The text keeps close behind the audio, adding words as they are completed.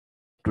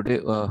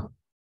Today,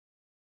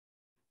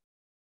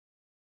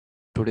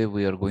 today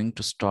we are going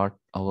to start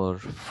our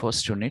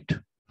first unit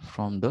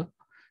from the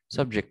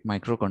subject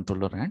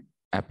microcontroller and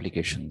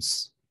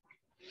applications.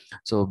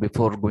 So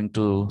before going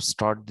to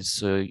start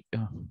this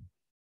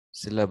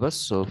syllabus,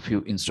 so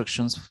few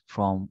instructions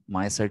from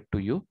my side to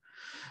you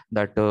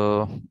that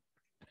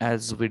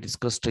as we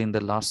discussed in the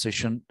last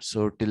session,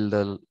 so till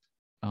the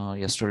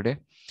yesterday,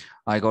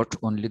 I got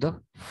only the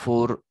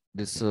four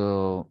this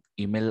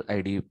email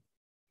ID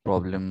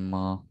problem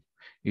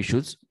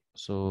issues.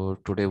 So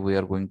today we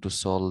are going to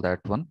solve that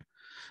one.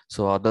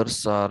 So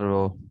others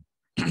are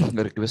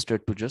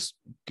requested to just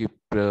keep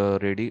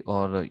ready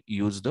or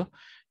use the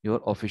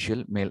your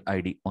official mail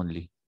ID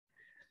only,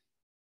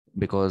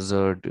 because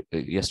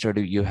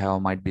yesterday you have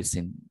might be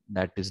seen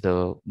that is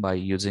the by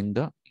using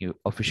the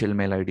official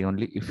mail ID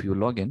only. If you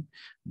log in,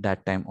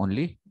 that time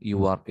only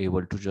you are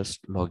able to just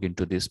log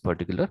into this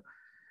particular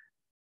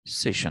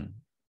session.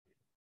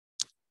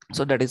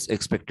 So that is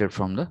expected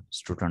from the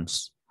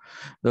students.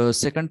 The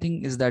second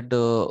thing is that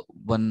the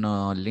one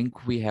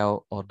link we have,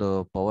 or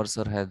the Power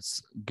sir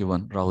has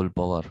given, Rahul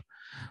Power,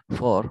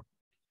 for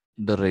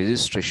the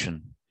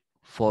registration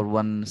for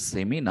one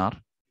seminar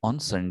on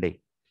Sunday.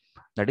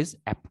 That is,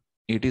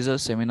 it is a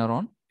seminar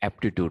on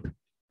aptitude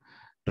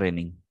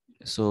training.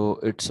 So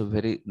it's a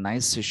very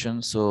nice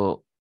session.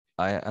 So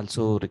I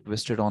also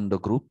requested on the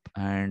group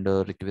and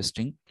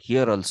requesting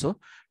here also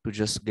to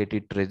just get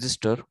it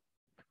registered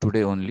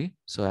today only.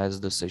 So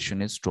as the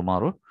session is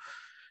tomorrow,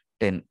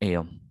 10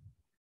 a.m.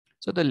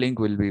 So the link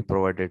will be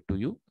provided to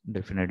you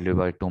definitely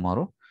by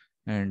tomorrow,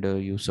 and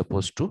you're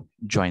supposed to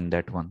join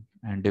that one.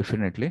 And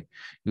definitely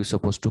you're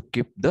supposed to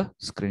keep the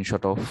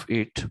screenshot of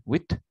it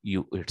with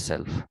you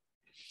itself.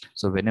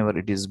 So whenever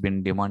it is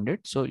been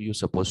demanded, so you're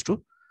supposed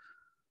to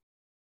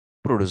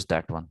produce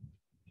that one.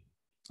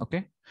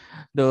 Okay.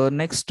 The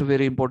next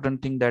very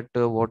important thing that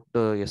what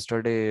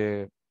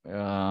yesterday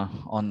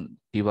on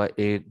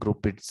TYA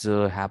group it's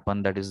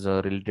happened, that is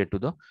related to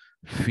the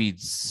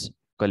feeds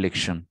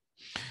collection.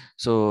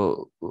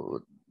 So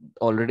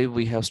already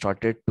we have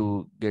started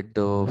to get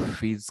the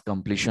fees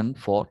completion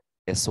for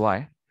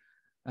SY,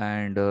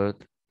 and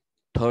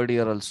third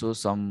year also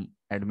some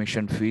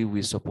admission fee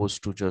we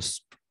supposed to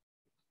just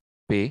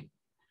pay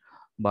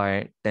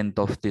by 10th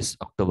of this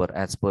October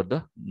as per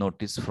the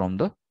notice from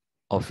the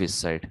office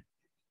side.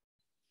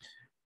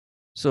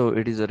 So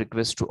it is a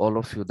request to all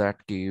of you that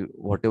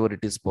whatever it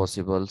is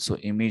possible, so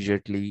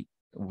immediately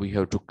we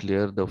have to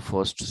clear the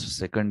first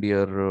second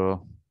year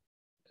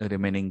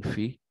remaining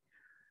fee,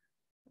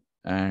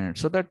 and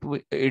so that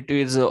it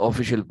is an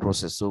official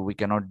process, so we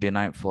cannot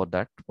deny for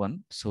that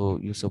one. So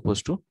you're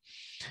supposed to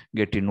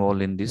get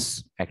involved in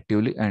this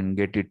actively and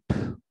get it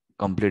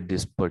complete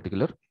this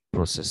particular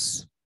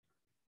process.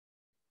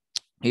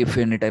 If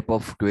any type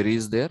of query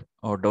is there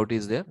or doubt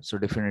is there, so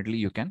definitely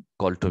you can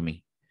call to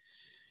me.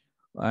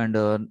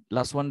 And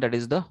last one, that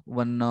is the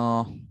one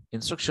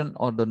instruction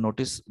or the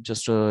notice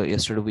just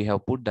yesterday we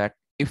have put that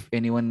if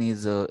anyone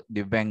is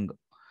Divyang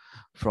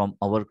from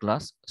our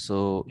class,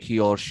 so he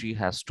or she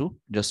has to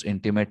just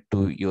intimate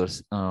to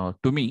yours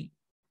to me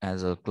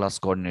as a class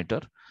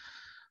coordinator.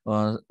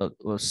 A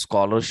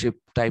scholarship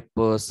type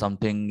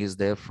something is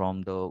there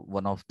from the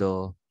one of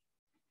the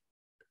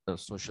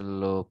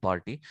social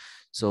party,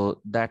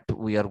 so that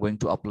we are going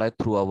to apply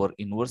through our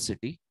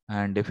university,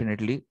 and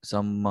definitely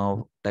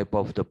some type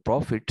of the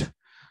profit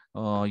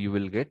you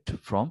will get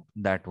from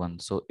that one.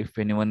 So if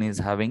anyone is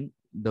having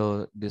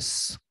the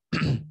this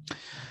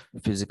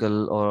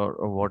physical or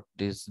what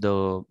is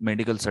the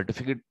medical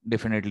certificate,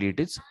 definitely it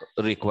is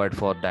required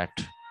for that.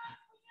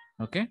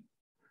 Okay,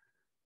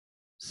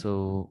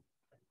 so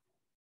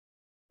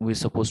we're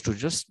supposed to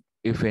just,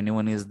 if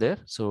anyone is there,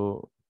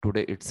 so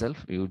today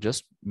itself you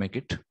just make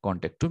it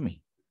contact to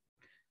me.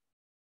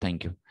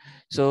 Thank you.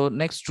 So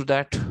next to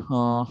that,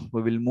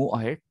 we will move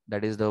ahead.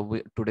 That is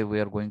today we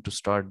are going to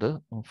start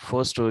the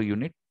first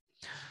unit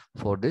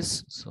for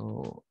this.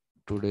 So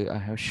today I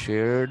have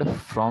shared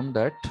from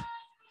that.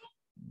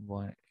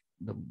 Why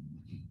the?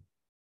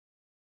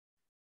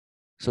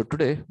 So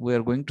today we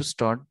are going to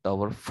start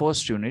our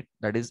first unit,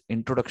 that is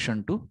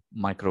introduction to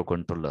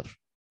microcontroller.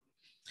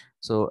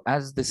 So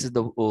as this is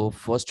the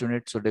first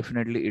unit, so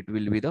definitely it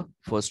will be the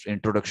first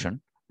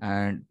introduction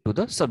and to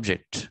the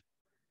subject.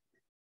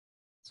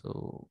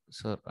 So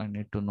sir, I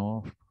need to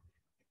know.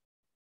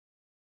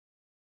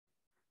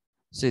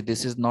 See,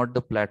 this is not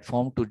the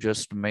platform to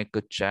just make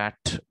a chat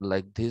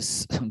like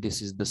this.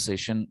 This is the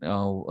session,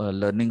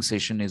 learning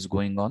session is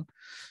going on.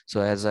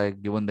 So as I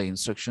given the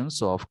instructions,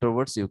 so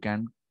afterwards you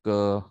can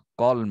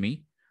call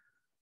me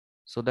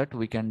so that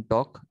we can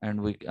talk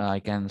and I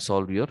can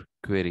solve your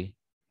query.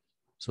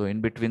 So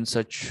in between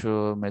such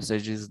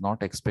message is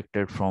not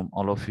expected from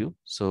all of you.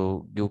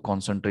 So give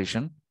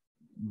concentration,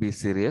 be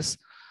serious,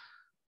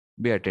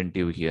 be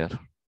attentive here.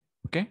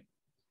 Okay.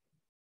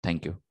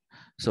 Thank you.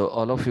 So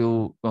all of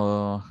you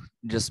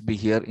just be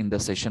here in the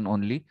session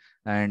only,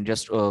 and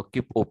just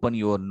keep open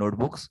your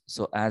notebooks.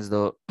 So as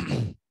the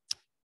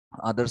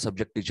other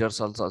subject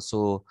teachers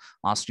also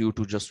asked you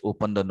to just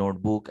open the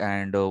notebook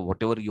and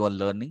whatever you are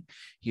learning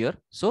here,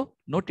 so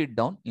note it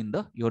down in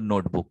the your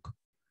notebook.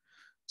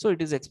 So it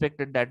is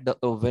expected that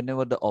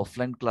whenever the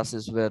offline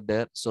classes were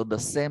there, so the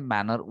same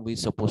manner we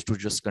supposed to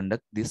just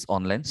conduct these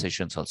online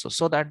sessions also,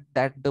 so that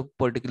the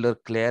particular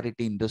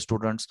clarity in the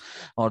students,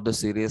 or the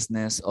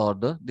seriousness, or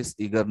the this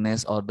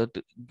eagerness, or the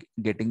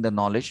getting the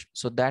knowledge,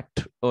 so that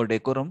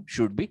decorum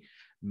should be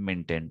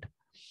maintained.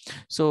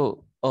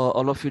 So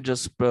all of you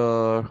just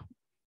prepare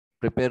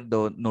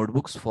the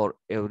notebooks for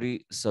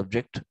every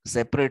subject,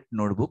 separate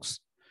notebooks.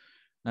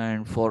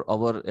 And for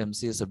our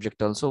MCA subject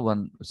also,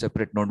 one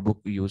separate notebook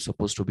you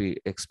supposed to be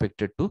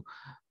expected to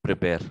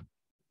prepare.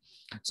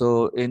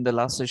 So in the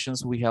last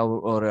sessions, we have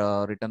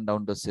written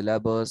down the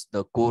syllabus,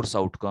 the course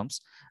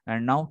outcomes.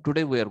 And now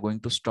today we are going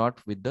to start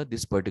with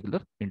this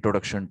particular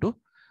introduction to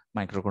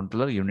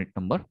microcontroller unit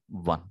number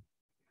 1.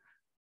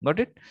 Got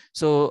it?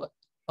 So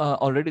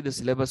already the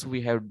syllabus we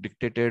have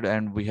dictated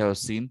and we have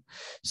seen.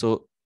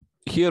 So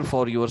here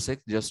for your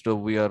sake, just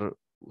we are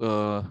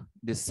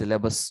this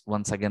syllabus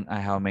once again I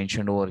have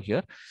mentioned over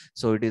here.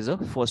 So it is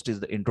first is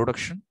the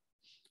introduction.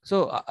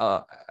 So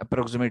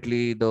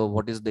approximately the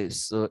what is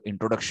this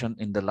introduction,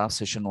 in the last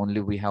session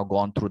only we have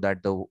gone through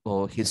that the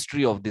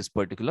history of this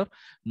particular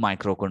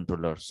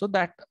microcontroller. So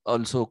that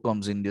also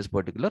comes in this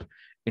particular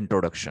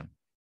introduction,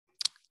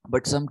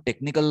 but some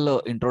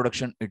technical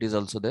introduction it is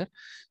also there.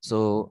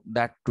 So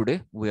that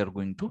today we are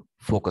going to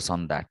focus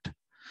on that.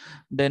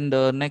 Then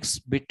the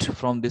next bit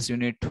from this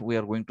unit we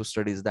are going to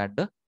study is that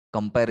the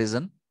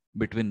comparison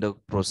between the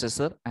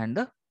processor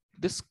and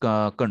this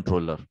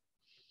controller.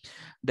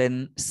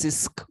 Then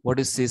CISC, what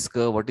is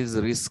CISC, what is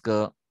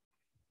RISC,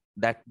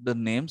 that the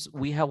names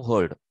we have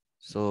heard.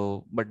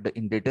 So, but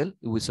in detail,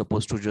 we're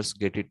supposed to just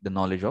get it, the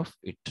knowledge of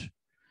it.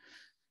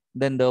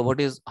 Then the what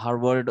is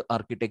Harvard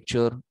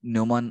architecture,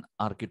 Neumann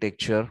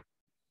architecture.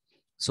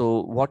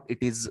 So what it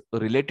is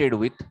related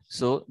with.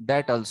 So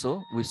that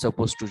also we're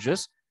supposed to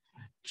just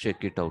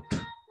check it out.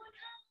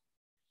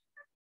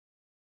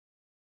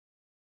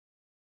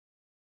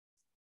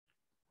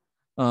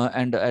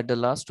 And at the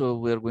last,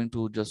 we are going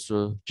to just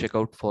check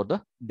out for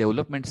the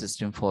development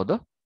system for the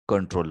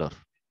controller.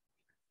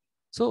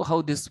 So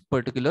how this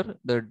particular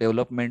the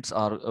developments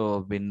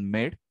are been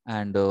made,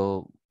 and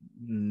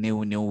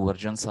new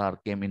versions are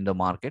came in the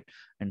market,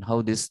 and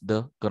how this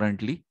the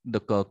currently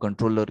the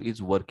controller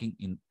is working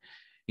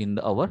in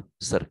our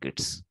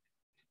circuits.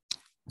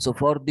 So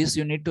for this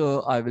unit,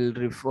 I will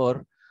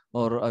refer,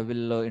 or I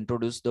will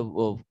introduce the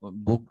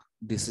book.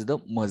 This is the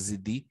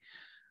Mazidi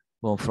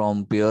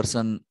from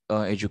Pearson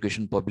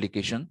Education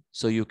Publication.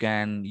 So you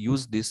can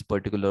use this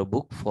particular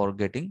book for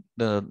getting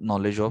the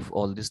knowledge of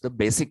all this, the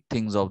basic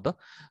things of the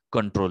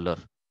controller.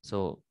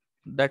 So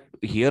that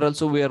here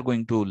also we are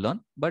going to learn,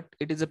 but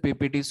it is a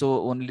PPT.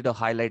 So only the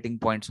highlighting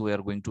points we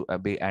are going to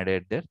be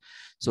added there.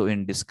 So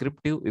in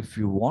descriptive, if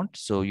you want,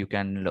 so you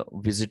can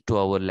visit to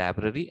our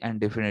library,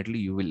 and definitely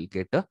you will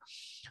get a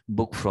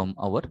book from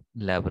our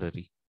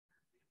library.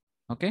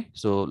 Okay,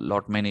 so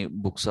lot many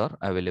books are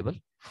available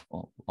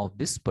of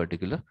this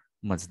particular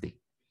Mazdi.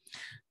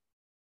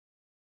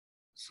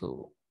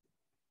 So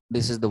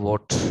this is the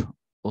what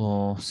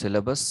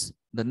syllabus.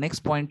 The next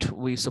point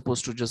we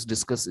supposed to just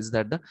discuss is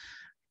that the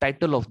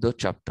title of the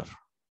chapter,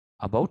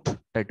 about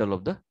title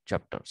of the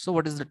chapter. So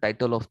what is the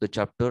title of the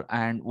chapter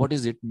and what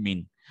does it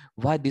mean?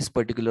 Why this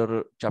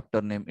particular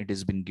chapter name it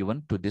has been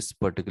given to this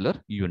particular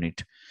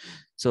unit?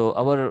 So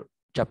our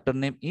chapter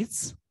name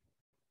is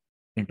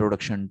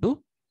Introduction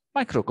to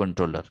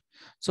Microcontroller.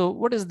 So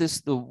what is this?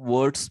 The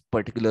words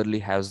particularly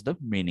has the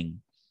meaning.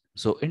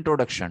 So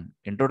introduction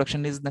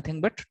is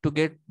nothing but to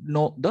get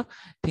know the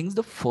things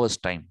the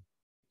first time.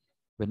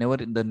 Whenever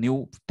in the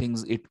new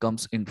things it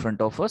comes in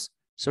front of us,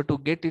 so to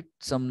get it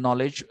some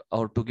knowledge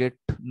or to get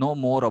know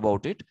more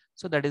about it,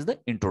 so that is the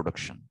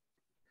introduction.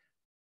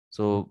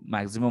 So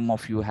maximum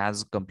of you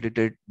has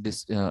completed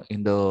this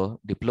in the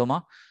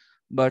diploma,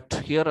 but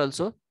here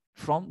also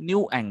from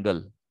new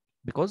angle,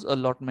 because a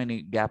lot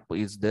many gap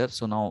is there.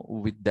 So now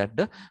with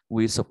that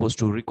we supposed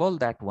to recall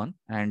that one,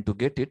 and to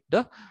get it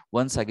the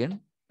once again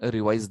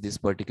revise this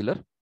particular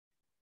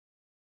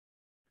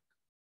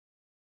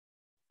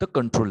the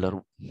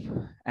controller.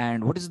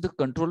 And what is the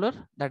controller?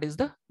 That is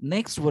the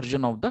next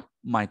version of the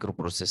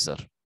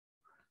microprocessor.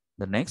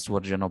 The next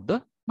version of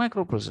the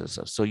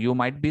microprocessor. So you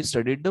might be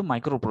studied the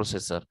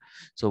microprocessor.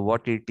 So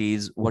what it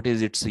is, what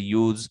is its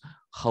use,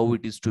 how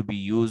it is to be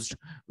used,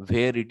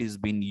 where it is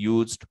being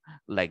used,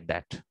 like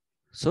that.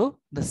 So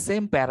the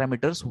same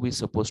parameters we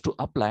supposed to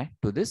apply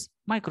to this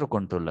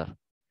microcontroller.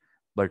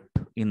 But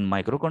in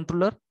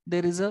microcontroller,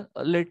 there is a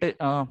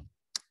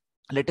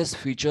latest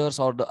features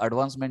or the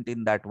advancement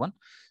in that one.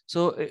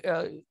 So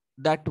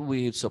that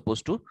we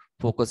supposed to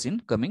focus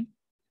in coming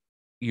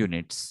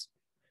units.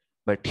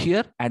 But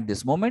here at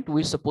this moment,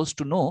 we're supposed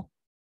to know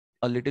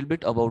a little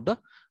bit about the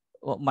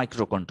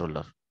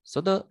microcontroller.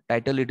 So the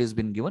title it has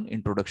been given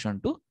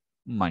Introduction to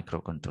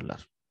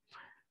Microcontroller.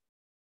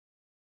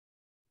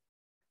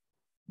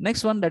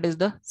 Next one, that is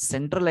the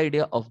central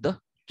idea of the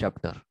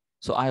chapter.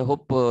 So I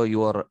hope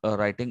you are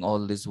writing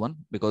all this one,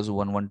 because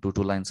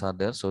 1122 lines are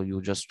there. So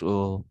you just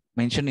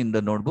mention in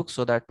the notebook,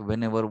 so that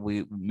whenever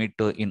we meet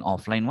in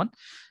offline one,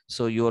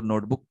 so your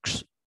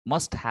notebooks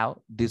must have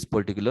this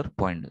particular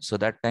point. So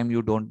that time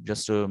you don't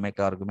just make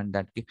argument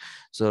that,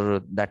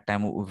 so that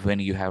time when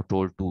you have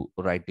told to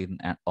write in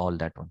all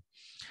that one.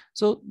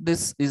 So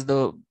this is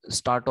the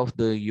start of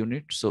the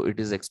unit. So it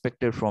is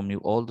expected from you,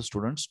 all the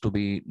students, to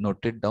be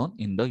noted down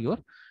in your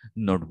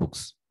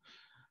notebooks.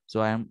 So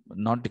I am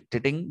not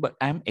dictating, but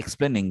I am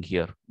explaining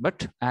here.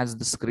 But as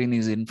the screen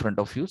is in front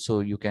of you,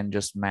 so you can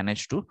just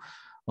manage to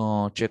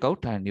check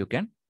out and you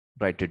can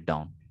write it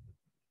down.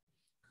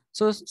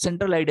 So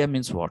central idea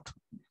means what?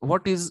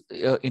 What is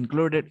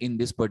included in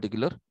this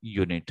particular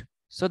unit?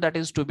 So that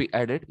is to be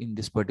added in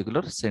this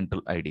particular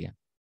central idea.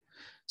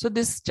 So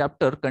this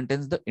chapter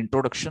contains the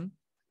introduction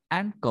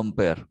and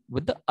compare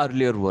with the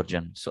earlier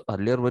version. So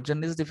earlier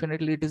version is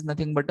definitely, it is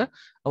nothing but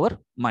our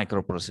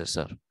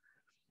microprocessor.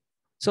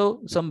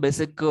 So some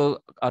basic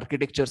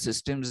architecture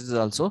systems is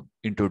also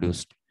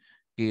introduced.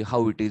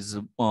 How it is,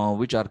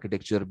 which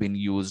architecture been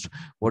used,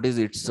 what is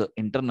its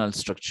internal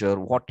structure,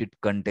 what it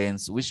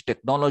contains, which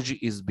technology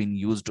is being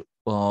used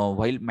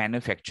while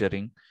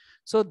manufacturing.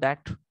 So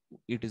that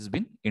it has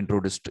been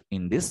introduced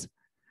in this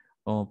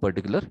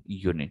particular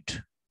unit.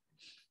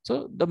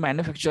 So the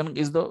manufacturing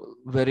is the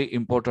very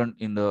important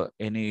in the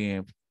any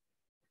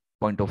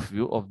point of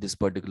view of this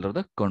particular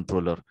the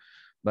controller.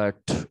 But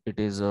it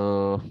is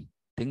a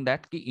thing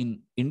that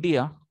in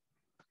India,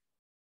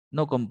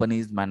 no company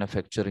is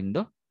manufacturing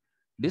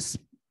this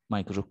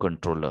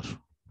microcontroller.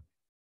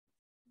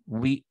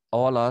 We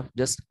all are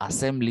just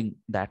assembling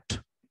that.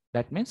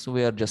 That means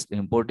we are just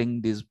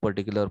importing these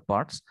particular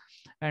parts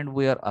and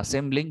we are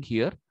assembling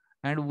here,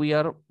 and we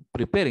are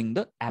preparing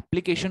the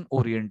application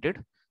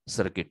oriented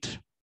circuit.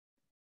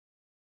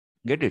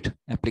 Get it?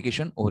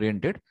 Application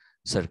oriented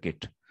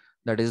circuit.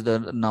 That is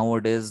the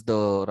nowadays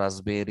the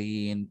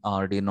Raspberry in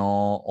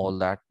Arduino, all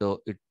that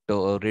it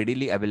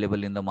readily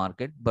available in the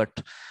market, but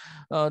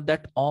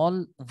that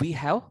all we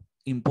have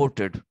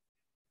imported,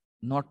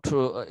 not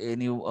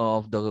any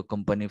of the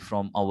company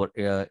from our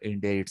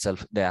India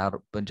itself. They are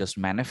just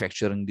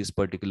manufacturing this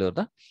particular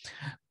the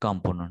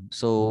component.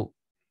 So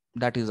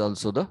that is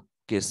also the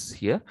case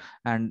here,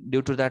 and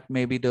due to that,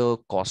 maybe the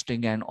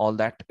costing and all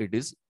that, it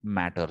is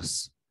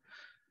matters.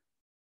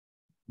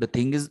 The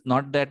thing is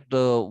not that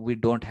we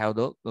don't have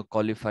the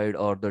qualified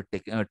or the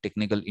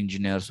technical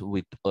engineers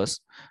with us,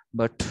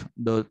 but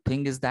the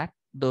thing is that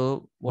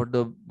what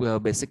the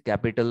basic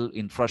capital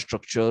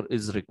infrastructure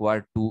is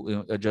required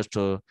to just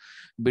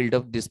build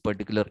up this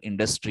particular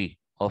industry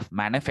of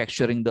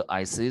manufacturing the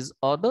ICs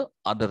or the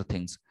other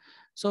things.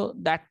 So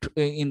that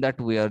in that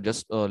we are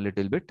just a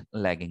little bit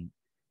lagging.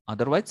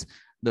 Otherwise,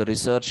 the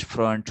research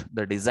front,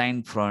 the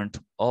design front,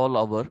 all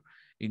our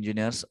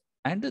engineers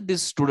and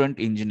these student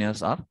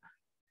engineers are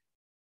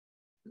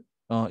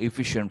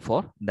efficient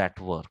for that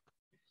work.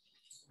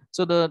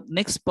 So the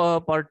next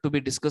part to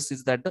be discussed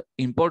is that the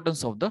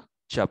importance of the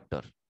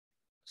chapter.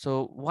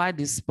 So why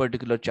this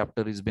particular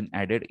chapter has been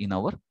added in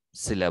our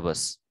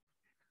syllabus?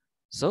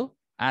 So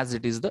as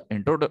it is the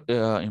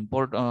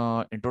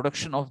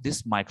introduction of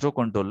this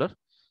microcontroller.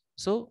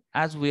 So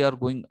as we are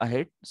going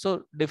ahead,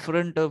 so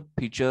different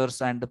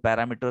features and the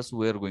parameters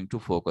we are going to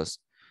focus.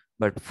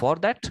 But for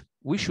that,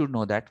 we should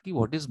know that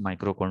what is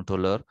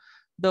microcontroller,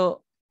 the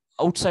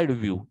outside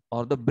view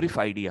or the brief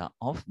idea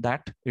of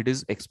that it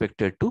is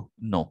expected to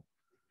know.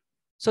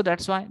 So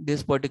that's why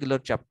this particular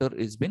chapter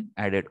is been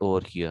added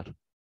over here.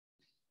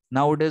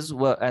 Nowadays,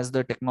 as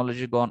the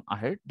technology gone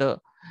ahead, the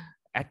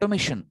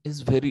automation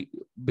is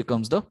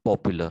becomes the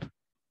popular,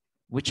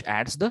 which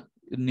adds the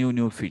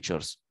new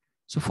features.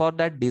 So for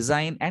that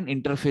design and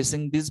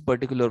interfacing these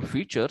particular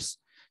features,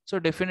 so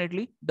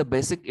definitely the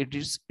basic it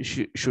is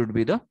should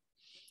be the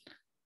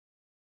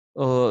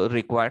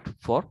required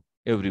for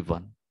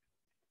everyone.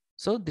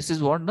 So this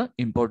is what the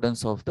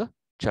importance of the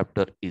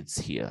chapter is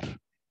here.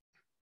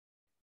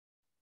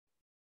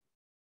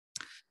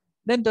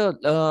 Then the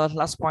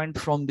last point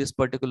from this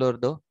particular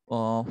the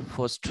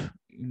first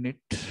unit,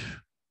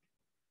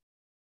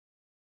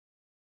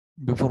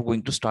 before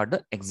going to start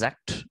the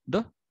exact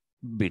the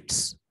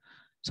bits.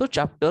 So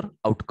chapter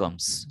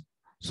outcomes.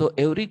 So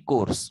every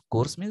course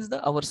means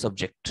our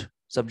subject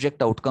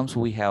outcomes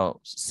we have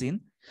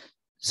seen.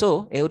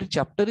 So every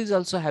chapter is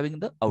also having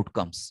the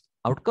outcomes.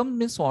 Outcome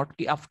means what?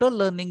 After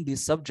learning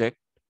this subject,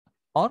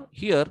 or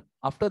here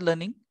after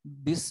learning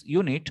this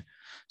unit,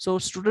 so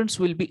students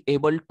will be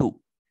able to,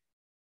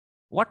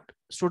 what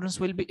students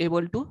will be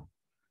able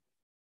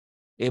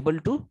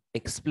to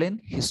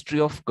explain history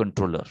of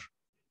controller.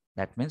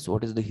 That means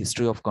what is the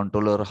history of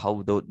controller,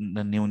 how the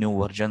new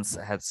versions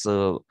has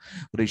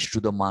reached to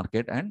the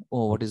market, and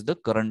what is the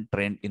current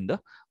trend in the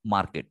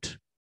market.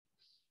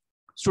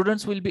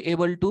 Students will be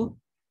able to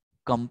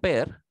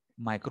compare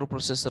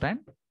microprocessor and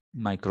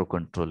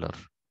microcontroller.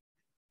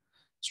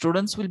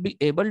 Students will be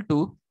able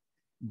to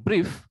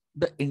brief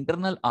the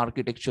internal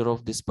architecture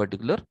of this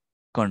particular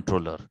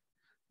controller.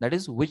 That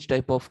is which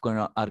type of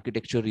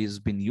architecture is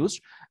being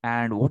used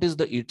and what is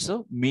the its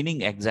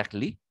meaning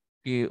exactly.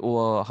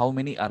 How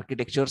many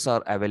architectures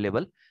are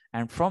available,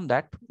 and from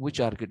that which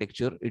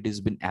architecture it is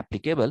been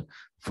applicable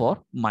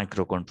for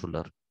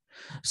microcontroller.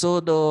 So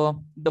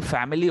the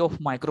family of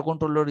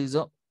microcontroller is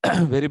a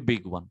very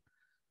big one.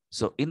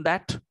 So in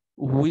that,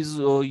 who is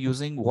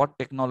using what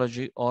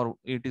technology, or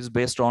it is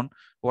based on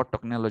what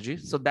technology,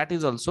 so that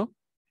is also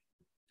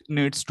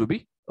needs to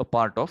be a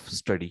part of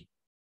study.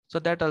 So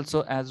that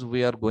also, as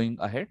we are going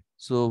ahead,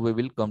 so we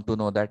will come to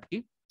know that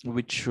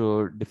which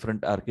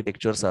different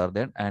architectures are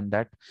there, and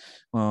that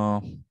uh,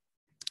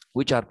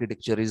 which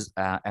architecture is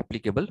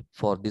applicable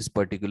for this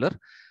particular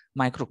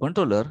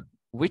microcontroller,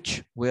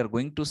 which we are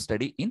going to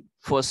study in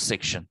first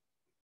section.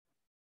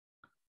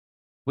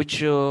 Which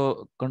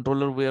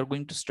controller we are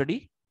going to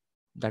study?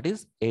 That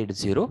is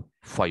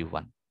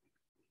 8051.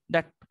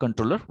 That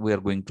controller we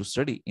are going to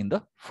study in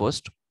the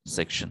first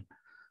section.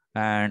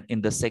 And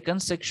in the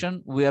second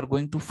section, we are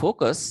going to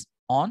focus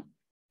on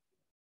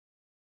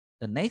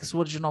the next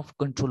version of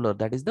controller,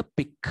 that is the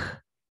PIC,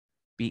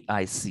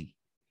 PIC.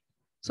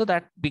 So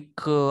that PIC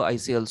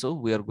IC also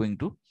we are going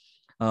to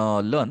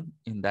learn.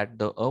 In that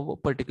the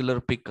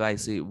particular PIC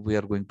IC we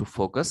are going to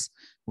focus,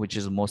 which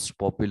is most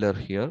popular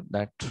here,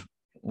 that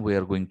we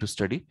are going to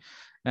study.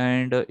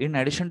 And in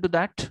addition to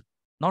that,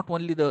 not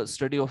only the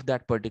study of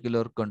that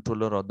particular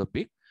controller or the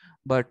PIC,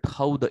 but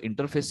how the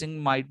interfacing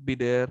might be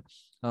there,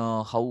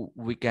 how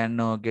we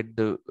can get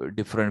the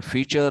different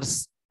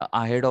features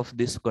ahead of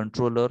this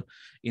controller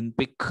in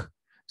PIC.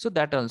 So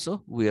that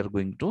also we are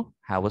going to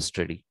have a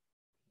study.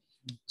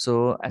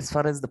 So as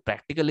far as the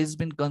practical is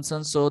been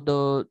concerned, so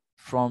the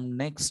from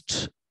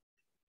next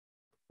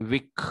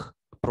week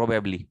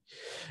probably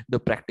the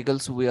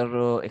practicals we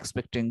are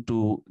expecting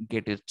to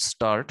get it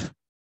start.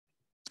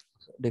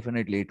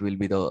 Definitely it will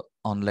be the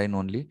online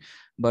only,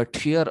 but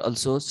here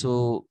also,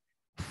 so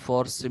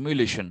for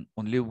simulation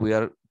only we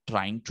are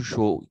trying to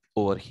show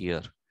over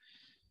here.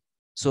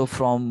 So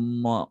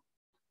from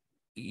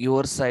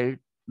your side,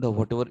 the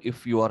whatever,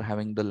 if you are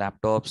having the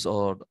laptops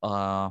or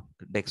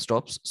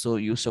desktops, so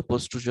you're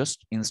supposed to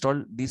just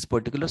install these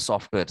particular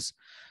softwares.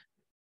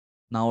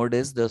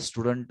 Nowadays the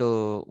student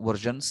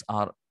versions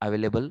are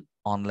available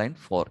online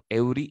for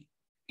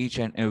each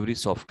and every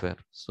software,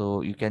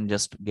 so you can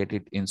just get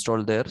it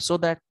installed there, so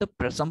that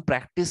some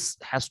practice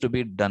has to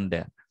be done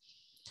there.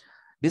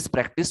 This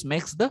practice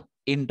makes the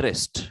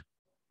interest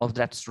of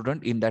that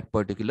student in that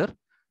particular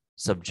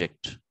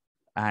subject.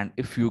 And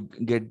if you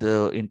get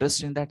the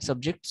interest in that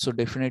subject, so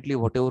definitely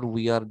whatever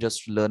we are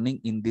just learning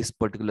in these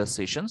particular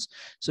sessions,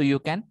 so you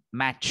can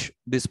match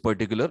this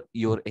particular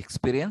your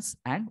experience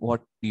and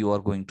what you are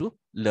going to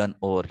learn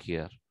over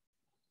here.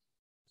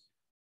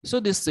 So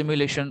this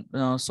simulation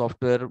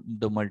software,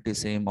 the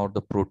Multisim or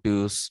the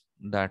Proteus,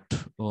 that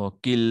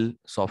Kill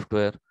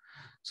software,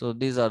 so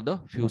these are the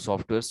few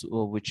softwares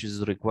which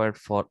is required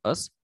for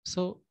us.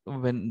 So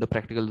when the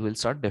practical will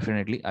start,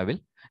 definitely I will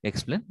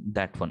explain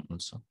that one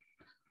also.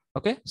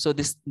 Okay, so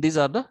these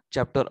are the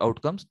chapter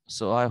outcomes.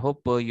 So I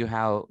hope you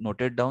have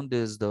noted down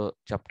this the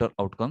chapter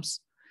outcomes.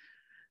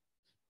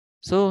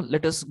 So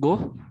let us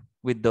go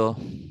with the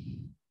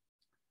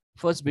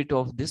first bit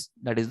of this,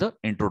 that is the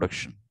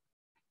introduction.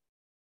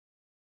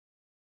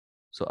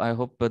 So I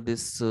hope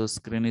this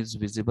screen is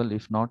visible.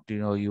 If not,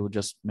 you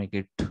just make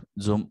it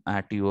zoom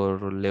at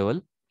your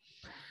level.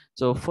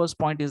 So first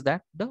point is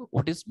that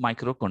what is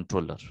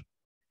microcontroller?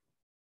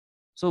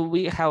 So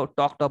we have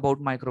talked about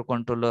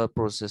microcontroller,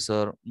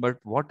 processor, but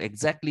what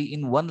exactly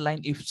in one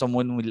line, if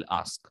someone will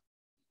ask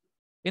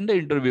in the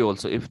interview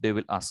also, if they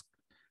will ask,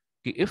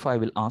 if I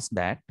will ask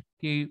that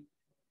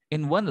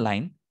in one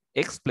line,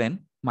 explain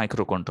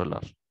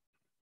microcontroller.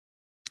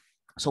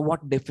 So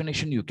what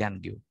definition you can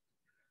give?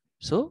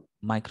 So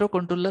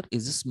microcontroller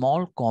is a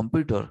small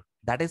computer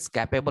that is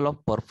capable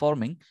of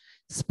performing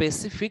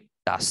specific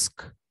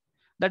task.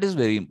 That is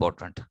very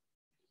important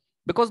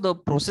because the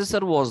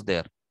processor was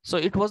there. So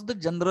it was the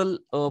general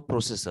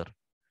processor,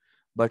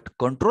 but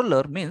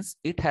controller means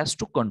it has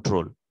to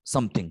control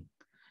something.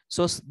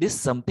 So this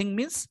something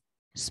means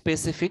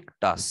specific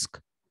task.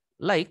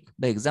 Like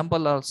the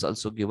example is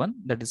also given,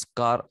 that is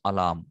car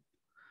alarm,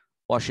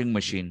 washing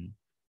machine,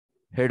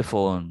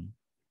 headphone,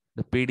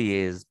 the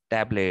PDAs,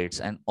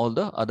 tablets, and all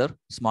the other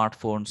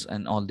smartphones,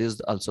 and all this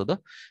also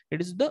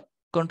it is the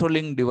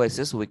controlling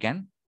devices we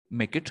can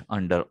make it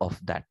under of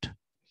that.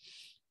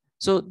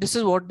 So this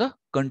is what the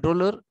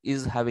controller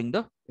is having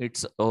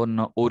its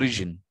own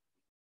origin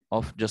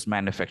of just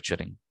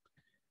manufacturing.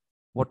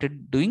 What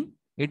it doing?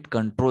 It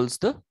controls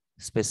the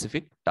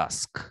specific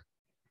task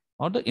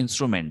or the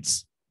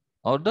instruments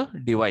or the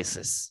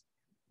devices.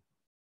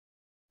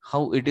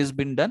 How it is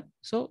been done?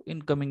 So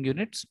in coming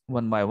units,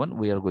 one by one,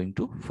 we are going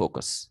to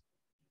focus.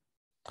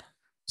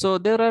 So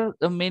there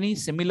are many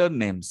similar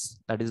names.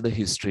 That is the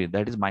history.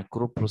 That is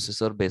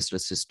microprocessor based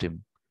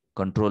system,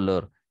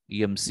 controller,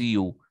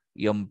 MCU,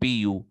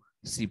 MPU,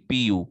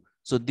 CPU.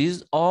 So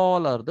these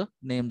all are the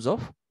names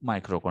of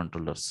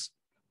microcontrollers.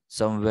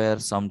 Somewhere,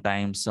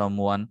 sometime,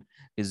 someone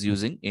is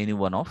using any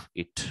one of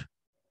it.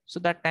 So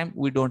that time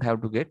we don't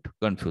have to get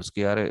confused.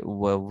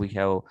 We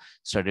have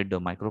studied the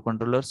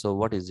microcontroller. So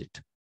what is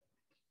it?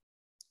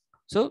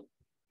 So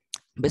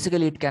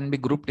basically it can be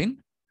grouped in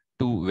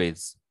two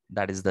ways.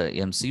 That is the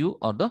MCU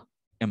or the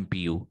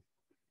MPU.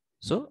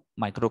 So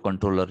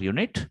microcontroller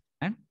unit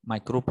and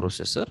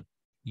microprocessor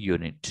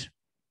unit.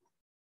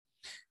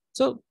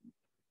 So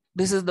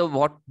this is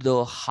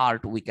the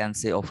heart, we can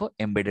say, of an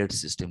embedded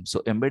system.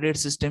 So embedded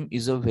system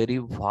is a very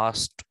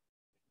vast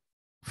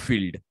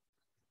field.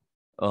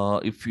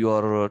 If you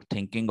are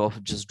thinking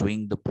of just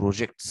doing the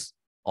projects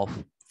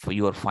of for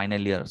your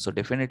final year, so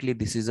definitely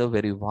this is a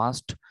very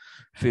vast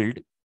field.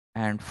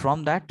 And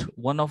from that,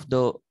 one of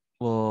the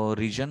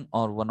region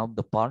or one of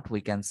the part,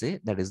 we can say,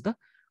 that is the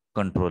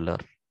controller.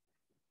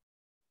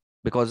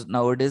 Because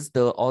nowadays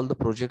all the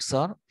projects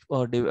are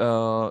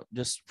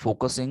just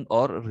focusing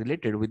or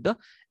related with the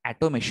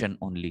automation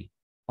only,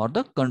 or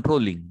the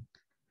controlling.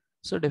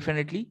 So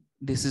definitely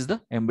this is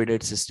the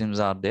embedded systems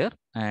are there,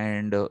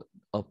 and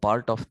a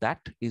part of that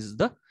is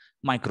the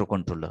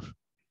microcontroller.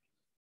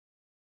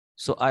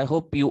 So I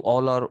hope you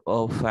all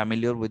are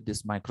familiar with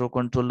this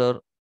microcontroller,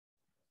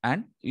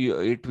 and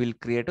it will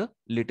create a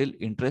little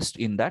interest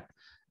in that.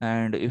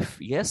 And if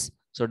yes,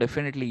 so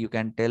definitely you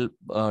can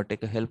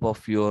take a help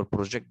of your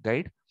project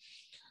guide.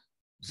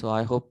 So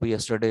I hope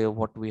yesterday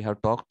what we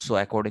have talked, so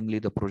accordingly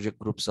the project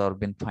groups are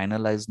been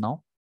finalized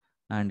now,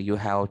 and you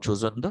have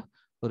chosen the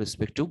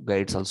respective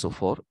guides also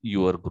for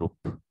your group.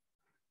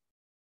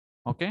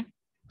 Okay,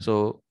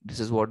 so this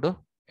is what the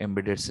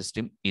embedded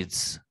system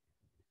is.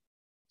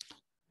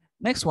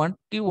 Next one,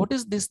 what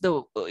is this?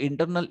 The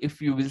internal,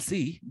 if you will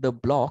see the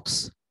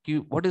blocks,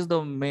 what is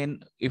the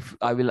main, if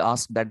I will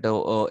ask that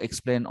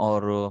explain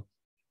or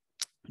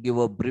give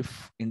a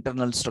brief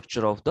internal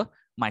structure of the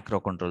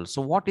microcontroller.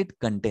 So what it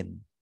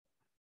contain?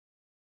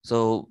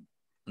 So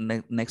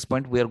next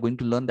point we are going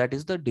to learn, that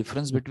is the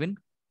difference between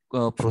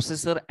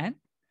processor and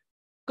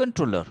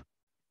controller.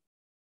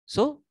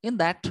 So in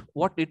that,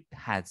 what it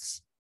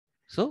has?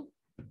 So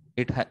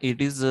it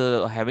is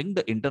having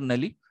the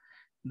internally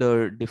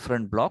the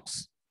different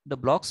blocks. The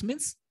blocks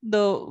means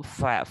the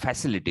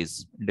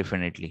facilities,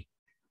 definitely,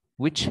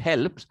 which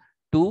helps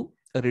to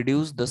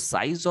reduce the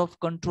size of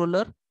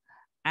controller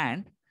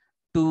and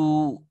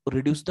to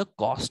reduce the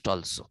cost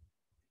also.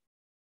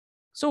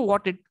 So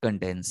what it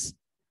contains?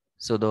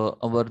 So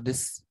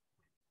this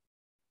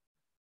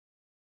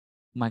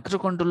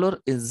microcontroller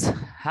is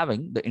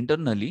having the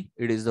internally,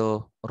 it is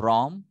the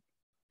ROM,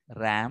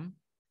 RAM,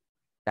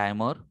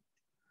 timer,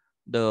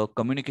 the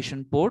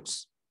communication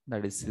ports,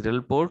 that is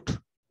serial port,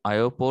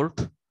 IO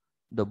port,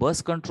 the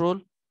bus control,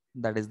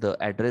 that is the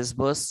address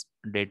bus,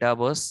 data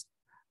bus,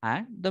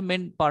 and the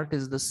main part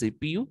is the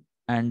CPU.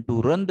 And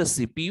to run the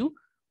CPU,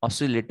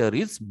 oscillator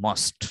is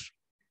must.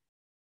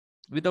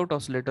 Without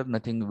oscillator,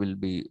 nothing will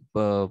be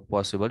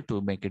possible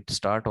to make it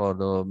start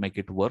or make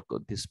it work,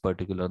 this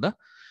particular the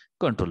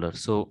controller.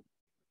 So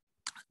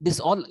this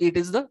all, it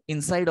is the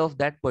inside of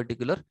that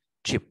particular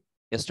chip.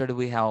 Yesterday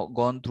we have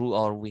gone through,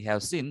 or we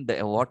have seen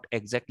the what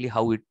exactly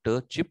how it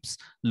chips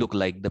look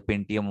like, the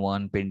Pentium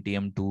 1,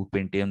 Pentium 2,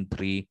 Pentium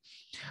 3,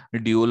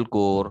 dual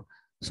core.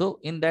 So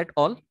in that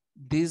all,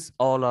 these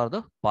all are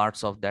the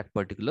parts of that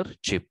particular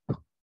chip.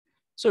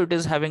 So it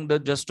is having the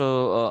just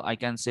I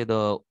can say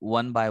the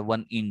 1 by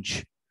 1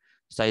 inch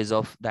size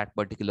of that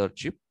particular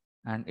chip,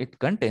 and it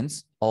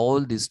contains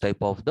all these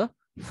type of the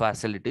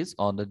facilities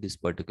on this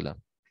particular.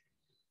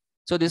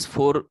 So this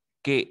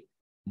 4K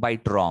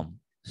byte ROM,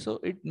 so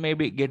it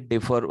maybe get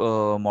differ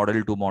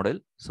model to model.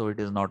 So it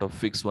is not a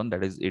fixed one.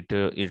 That is, it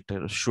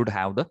should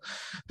have the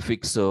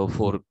fixed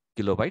 4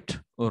 kilobyte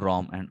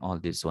ROM and all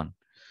this one.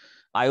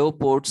 IO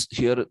ports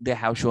here, they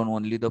have shown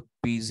only the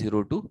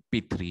P0 to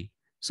P3.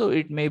 So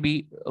it may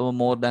be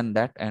more than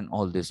that and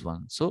all this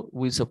one. So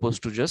we're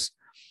supposed to just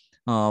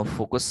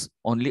focus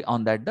only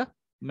on that, the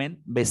main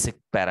basic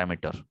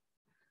parameter.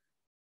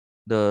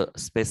 The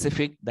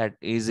specific, that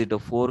is it a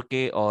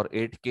 4K or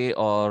 8K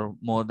or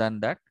more than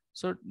that.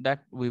 So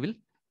that we will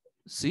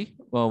see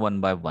one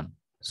by one.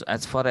 So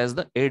as far as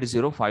the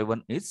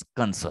 8051 is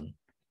concerned,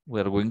 we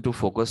are going to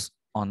focus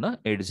on the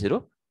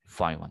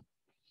 8051.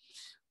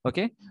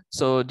 Okay,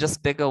 so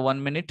just take a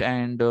 1 minute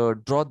and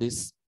draw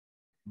this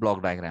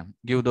block diagram.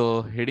 Give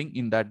the heading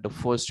in that the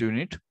first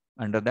unit,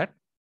 under that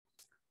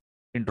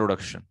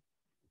introduction,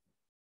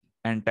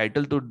 and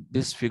title to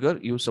this figure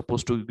you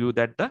supposed to give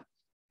that the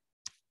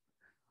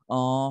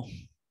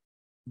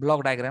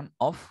block diagram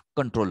of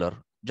controller,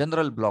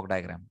 general block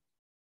diagram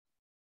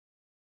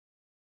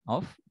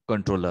of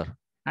controller.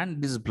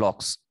 And these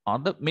blocks are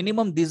the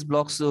minimum, these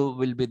blocks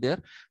will be there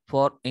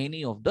for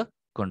any of the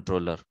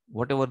controller,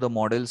 whatever the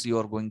models you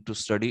are going to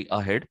study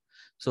ahead.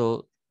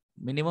 So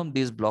minimum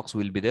these blocks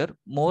will be there.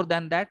 More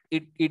than that,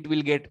 it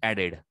will get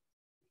added,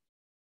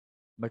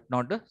 but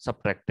not the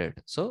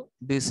subtracted. So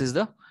this is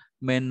the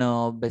main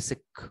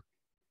basic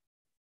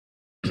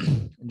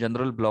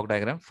general block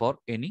diagram for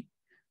any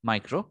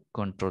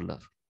microcontroller.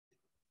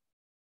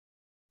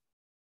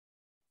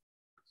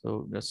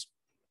 So just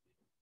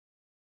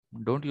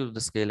Don't use the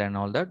scale and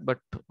all that, but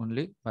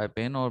only by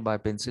pen or by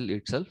pencil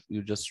itself,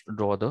 you just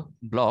draw the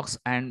blocks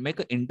and make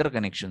an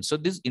interconnection. So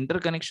these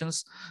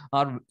interconnections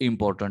are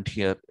important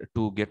here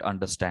to get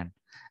understand.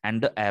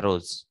 And the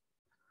arrows,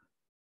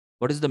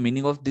 what is the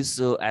meaning of these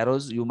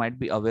arrows? You might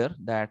be aware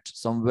that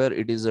somewhere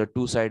it is a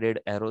two-sided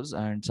arrows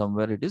and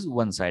somewhere it is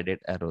one-sided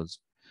arrows.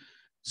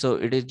 So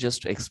it is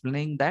just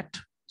explaining that.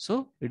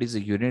 So it is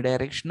a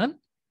unidirectional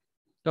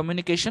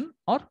communication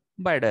or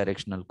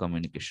bidirectional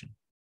communication.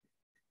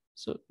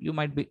 So you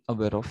might be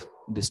aware of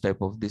this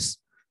type of this,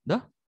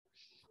 the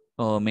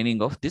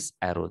meaning of these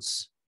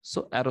arrows.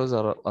 So arrows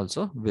are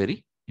also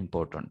very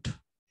important.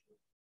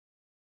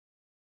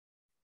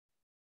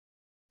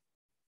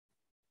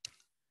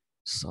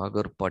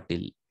 Sagar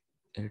Patil,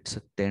 it's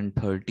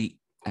 10:30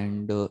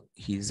 and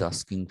he's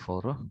asking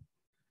for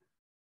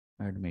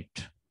a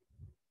admit.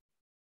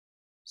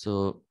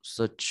 So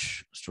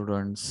such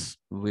students,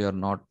 we are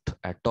not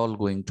at all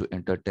going to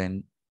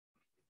entertain,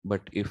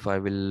 but if I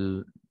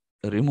will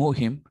remove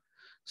him,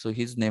 so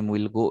his name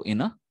will go in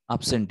a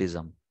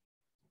absenteeism.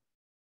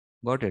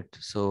 Got it?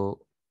 So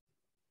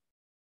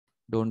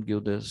don't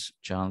give this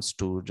chance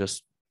to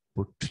just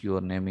put your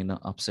name in a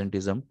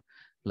absenteeism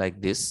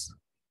like this.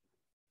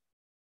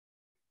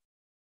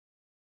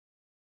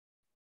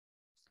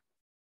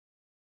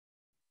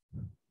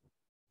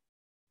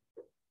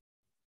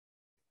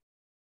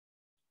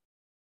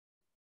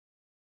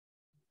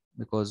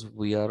 Because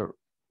we are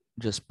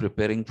just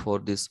preparing for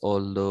this,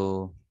 all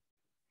the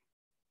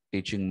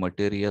teaching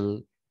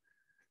material,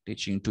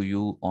 teaching to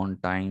you on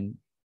time.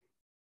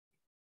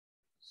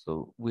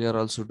 So we are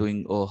also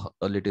doing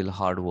a little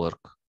hard work.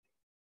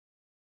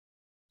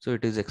 So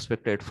it is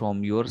expected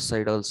from your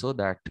side also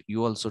that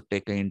you also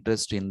take an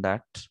interest in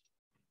that,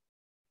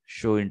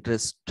 show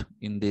interest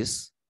in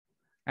this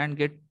and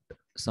get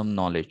some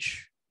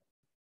knowledge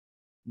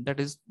that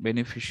is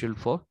beneficial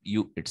for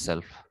you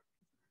itself.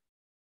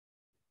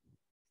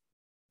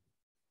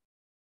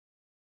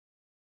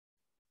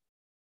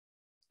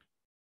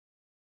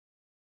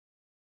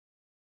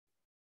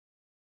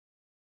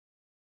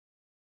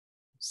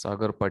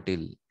 Sagar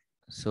Patil.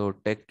 So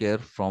take care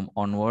from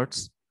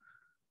onwards.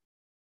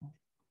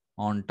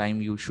 On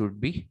time you should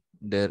be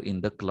there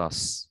in the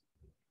class.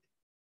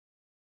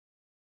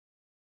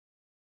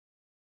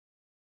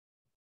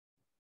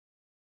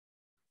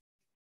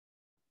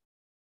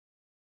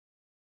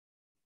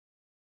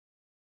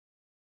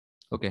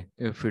 Okay,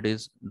 if it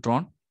is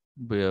drawn,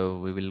 we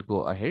will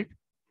go ahead.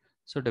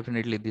 So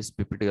definitely this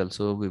PPT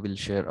also we will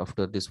share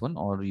after this one,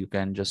 or you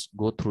can just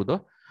go through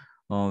the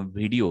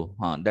video.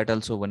 That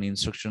also one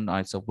instruction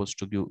I supposed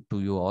to give to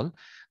you all,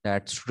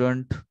 that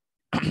student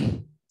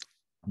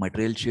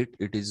material sheet,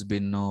 it is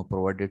been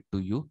provided to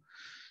you.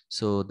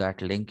 So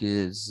that link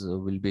is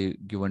will be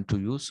given to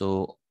you.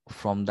 So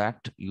from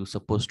that you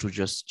supposed to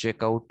just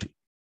check out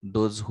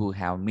those who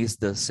have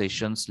missed the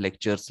sessions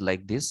lectures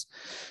like this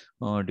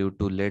due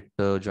to late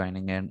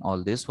joining and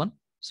all this one.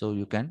 So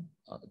you can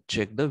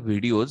check the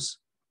videos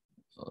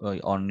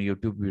on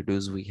YouTube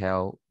videos. We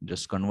have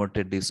just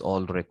converted this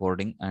all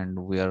recording and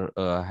we are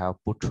have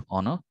put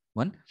on a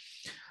one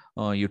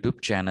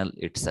YouTube channel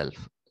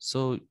itself.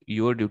 So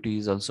your duty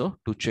is also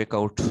to check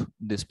out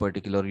this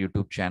particular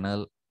YouTube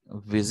channel,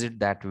 visit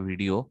that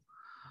video,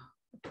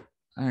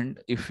 and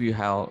if you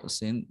have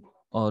seen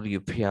or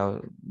if you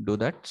have do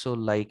that, so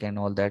like and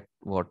all that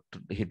what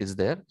it is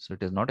there, so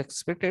it is not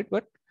expected,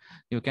 but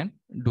you can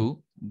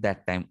do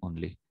that time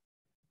only.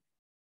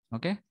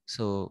 Okay,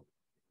 so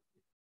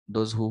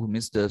those who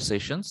missed the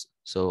sessions,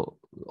 so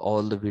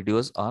all the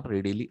videos are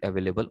readily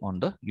available on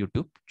the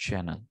YouTube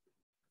channel.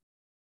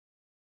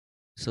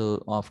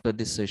 So after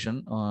this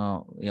session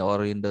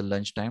or in the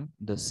lunchtime,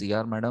 the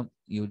CR madam,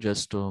 you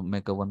just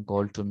make a one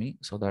call to me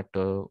so that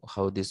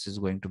how this is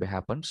going to be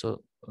happen.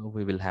 So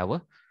we will have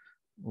a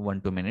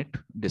 1-2 minute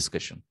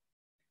discussion.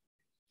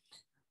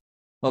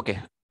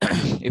 Okay,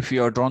 if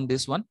you are drawn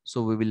this one,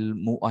 so we will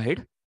move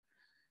ahead.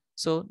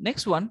 So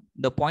next one,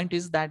 the point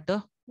is that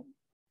the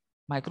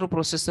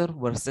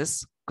microprocessor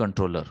versus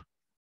controller.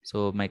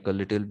 So make a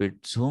little bit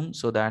zoom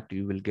so that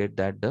you will get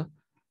that the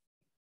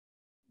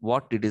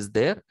what it is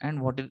there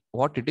and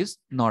what it is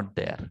not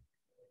there.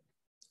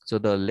 So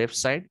the left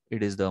side,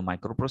 it is the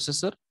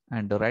microprocessor,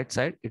 and the right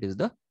side, it is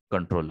the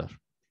controller.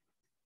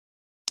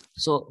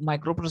 So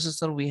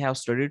microprocessor we have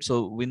studied,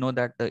 so we know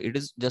that it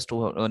is just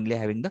only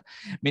having the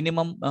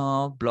minimum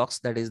blocks,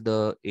 that is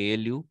the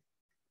ALU,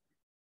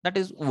 that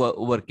is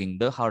working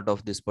the heart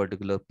of this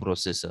particular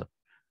processor,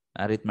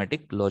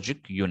 arithmetic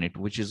logic unit,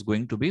 which is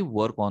going to be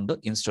work on the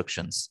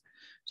instructions.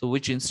 So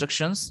which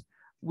instructions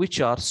which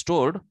are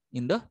stored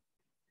in the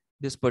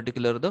this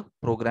particular the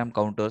program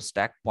counter,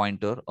 stack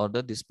pointer, or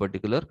the this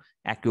particular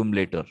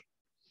accumulator.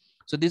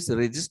 So these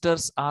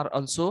registers are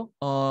also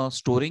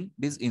storing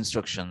these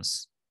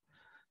instructions.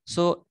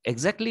 So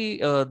exactly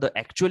the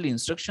actual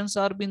instructions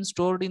are being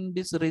stored in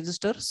these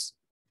registers?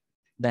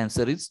 The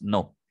answer is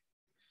no.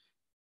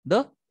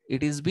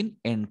 It is been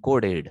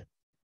encoded.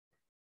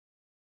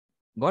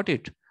 Got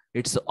it?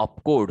 It's a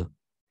opcode.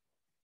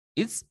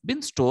 is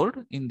been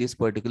stored in this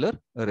particular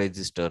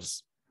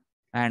registers.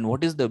 And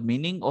what is the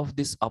meaning of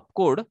this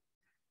opcode?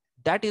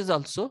 That is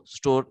also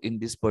stored in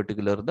this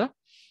particular the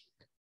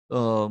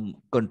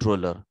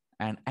controller,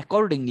 and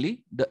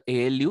accordingly the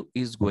ALU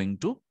is going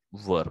to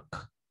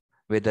work,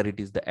 whether it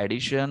is the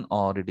addition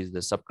or it is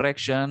the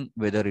subtraction,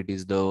 whether it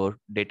is the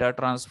data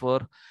transfer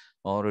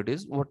or it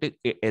is what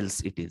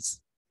else it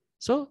is.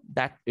 So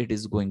that it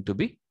is going to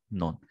be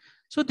known.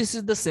 So this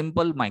is the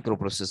simple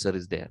microprocessor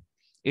is there.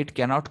 It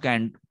cannot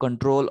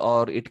control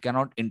or it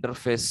cannot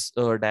interface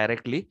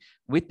directly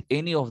with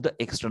any of the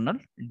external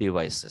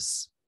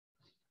devices.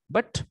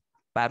 But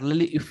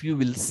parallelly, if you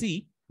will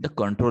see the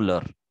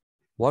controller,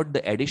 what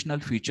the additional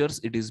features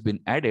it is been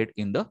added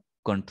in the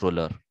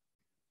controller.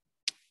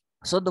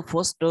 So the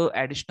first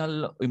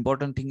additional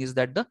important thing is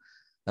that the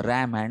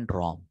RAM and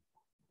ROM.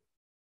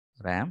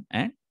 RAM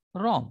and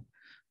ROM.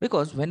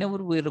 Because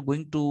whenever we are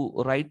going to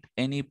write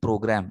any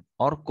program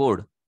or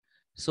code,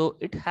 so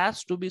it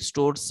has to be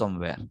stored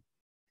somewhere.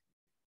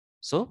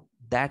 So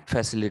that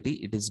facility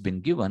it has been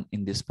given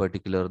in this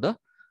particular the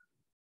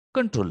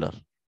controller.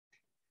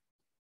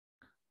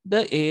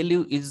 The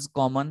ALU is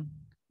common.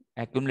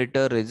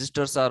 Accumulator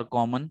registers are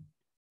common.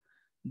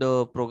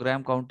 The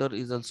program counter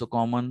is also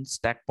common.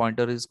 Stack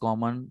pointer is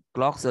common.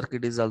 Clock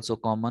circuit is also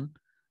common.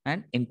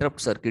 And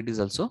interrupt circuit is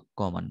also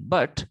common.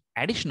 But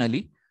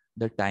additionally,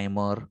 the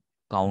timer,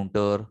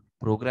 counter,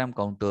 program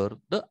counter,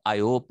 the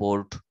IO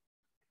port,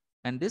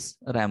 and this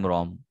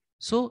RAM-ROM.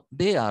 So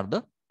they are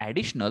the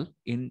additional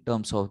in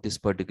terms of this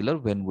particular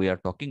when we are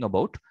talking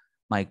about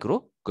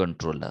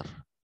microcontroller.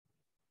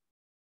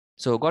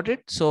 So got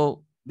it?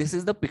 So this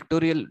is the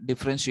pictorial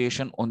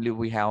differentiation only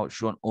we have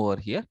shown over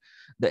here.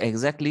 The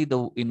exactly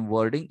the in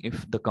wording,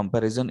 if the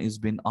comparison is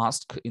been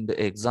asked in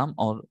the exam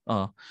or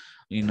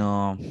in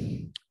a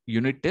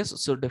unit test,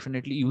 so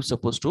definitely you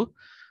supposed to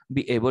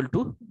be able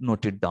to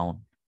note it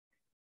down.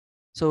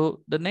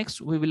 So the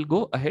next we will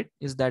go ahead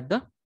is that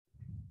the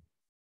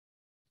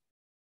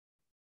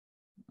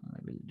I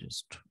will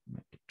just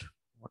make it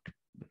what it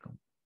become.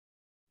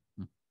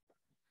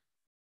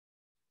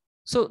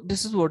 So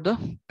this is what the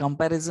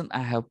comparison I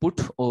have put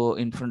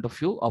in front of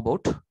you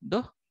about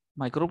the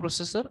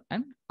microprocessor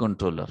and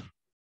controller.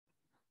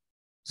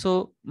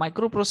 So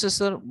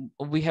microprocessor,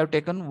 we have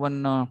taken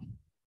one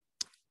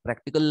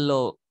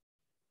practical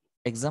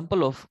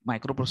example of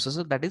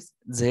microprocessor, that is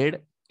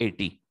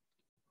Z80.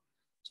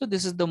 So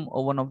this is the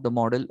one of the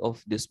model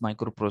of this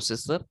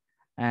microprocessor,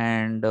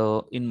 and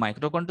in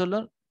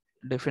microcontroller,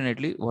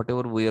 definitely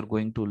whatever we are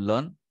going to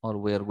learn or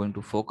we are going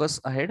to focus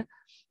ahead,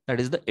 that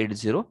is the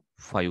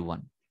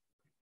 8051.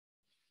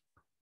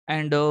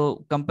 And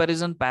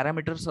comparison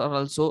parameters are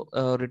also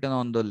written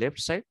on the left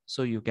side.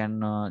 So you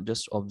can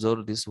just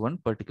observe this one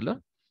particular.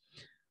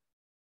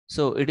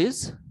 So it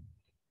is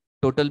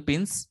total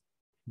pins,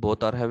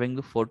 both are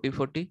having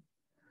 4040.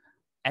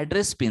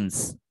 Address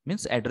pins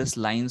means address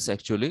lines,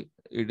 actually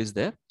it is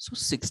there. So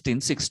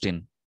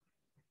 1616.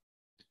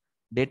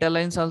 Data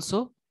lines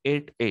also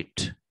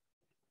 88.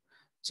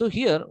 So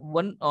here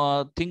one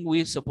thing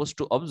we supposed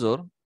to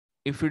observe,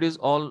 if it is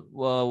all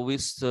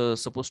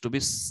supposed to be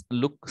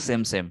look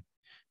same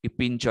की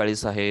pin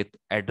 40 आहेत,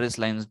 address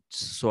lines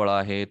 16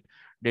 आहेत,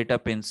 data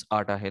pins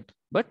 8 आहेत,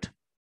 but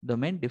the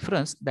main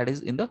difference that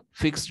is in the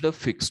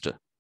fixed.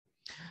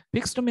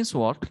 Fixed means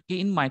what?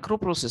 In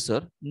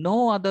microprocessor,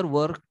 no other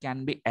work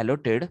can be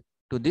allotted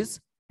to these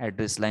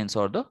address lines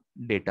or the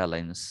data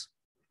lines,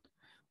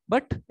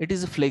 but it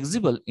is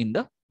flexible in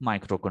the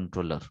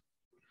microcontroller.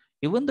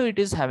 Even though it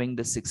is having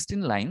the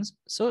 16 lines,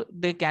 so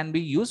they can be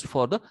used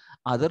for the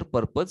other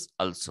purpose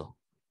also,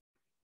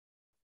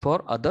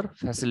 for other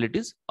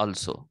facilities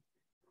also.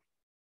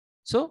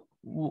 So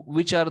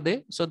which are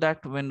they? So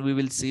that when we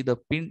will see the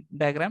pin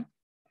diagram,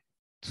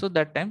 so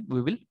that time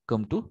we will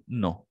come to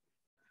know.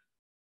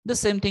 The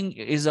same thing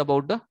is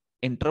about the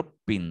interrupt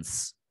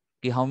pins.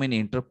 How many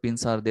interrupt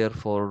pins are there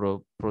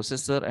for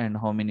processor and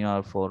how many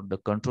are for the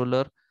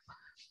controller?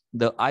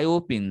 The IO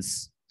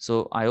pins.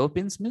 So IO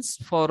pins means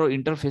for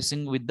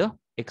interfacing with the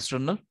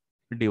external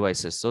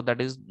devices. So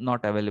that is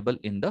not available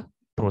in the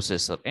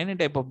processor, any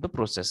type of the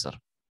processor.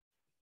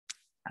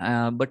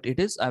 But it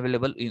is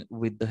available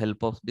with the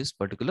help of this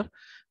particular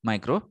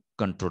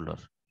microcontroller.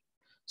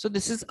 So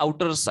this is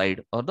outer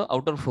side or the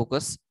outer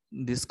focus.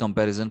 These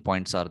comparison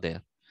points are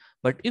there.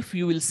 But if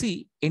you will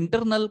see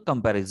internal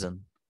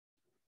comparison,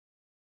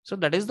 so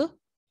that is the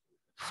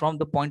from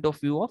the point of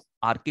view of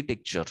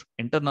architecture,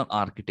 internal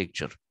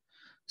architecture.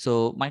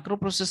 So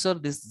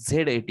microprocessor, this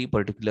Z80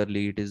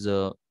 particularly, it is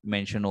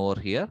mentioned over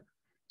here.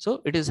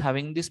 So it is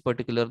having this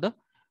particular the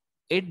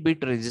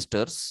 8-bit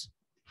registers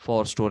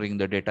for storing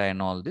the data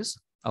and all this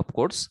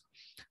opcodes.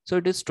 So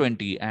it is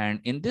 20, and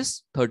in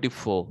this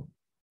 34.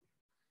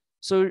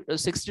 So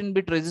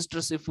 16-bit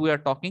registers if we are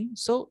talking,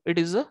 so it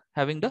is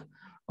having the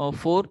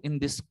 4 in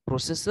this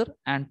processor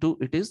and 2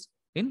 it is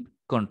in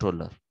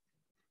controller.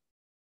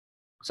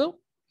 So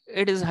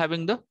it is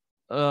having the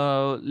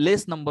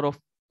less number of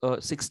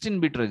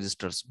 16-bit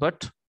registers,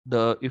 but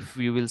the if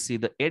you will see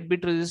the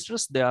 8-bit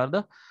registers, they are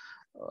the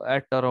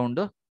at around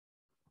the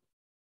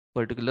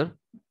particular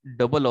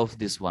double of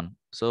this one.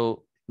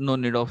 So no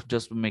need of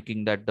just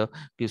making that the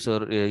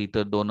sir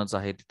इथं दोनच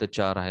आहे तिथं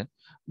चार आहे.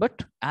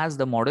 But as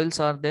the models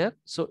are there,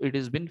 so it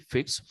has been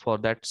fixed for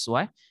that's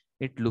why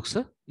it looks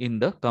in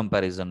the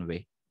comparison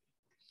way.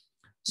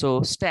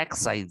 So stack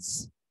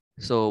size.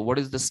 So what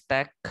is the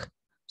stack?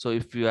 So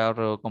if you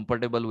are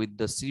compatible with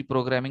the C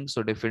programming,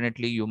 so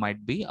definitely you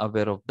might be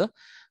aware of the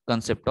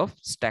concept of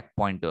stack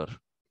pointer.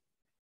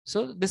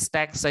 So this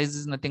stack size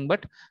is nothing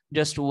but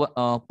just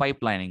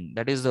pipelining.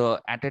 That is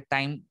at a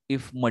time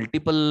if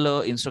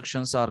multiple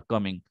instructions are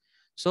coming.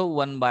 So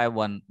one by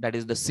one, that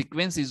is the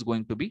sequence is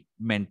going to be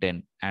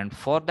maintained. And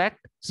for that,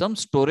 some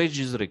storage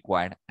is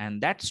required.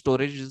 And that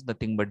storage is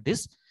nothing but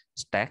this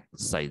stack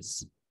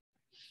size.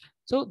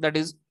 So that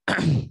is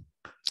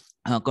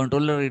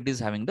controller, it is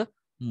having the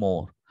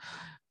more.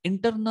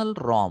 Internal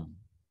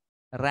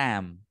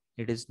RAM,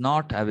 it is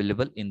not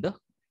available in the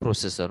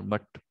processor,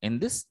 but in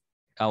this,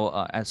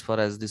 as far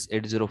as this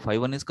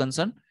 8051 is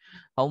concerned,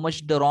 how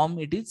much the ROM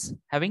it is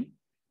having?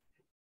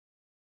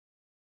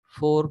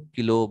 4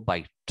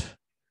 kilobyte.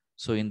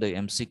 So in the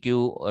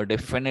MCQ,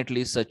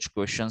 definitely such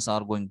questions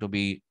are going to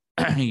be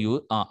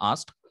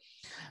asked.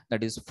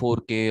 That is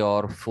 4K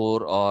or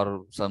 4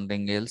 or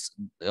something else.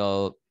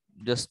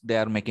 Just they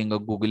are making a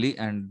googly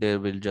and they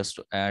will just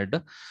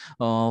add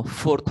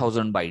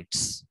 4,000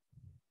 bytes.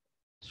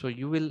 So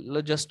you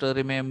will just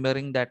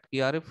remembering that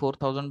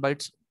 4,000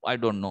 bytes. I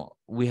don't know.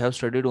 We have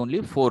studied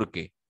only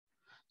 4K.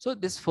 So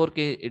this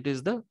 4K, it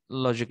is the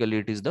logically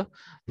it is the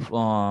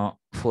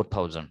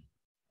 4,000.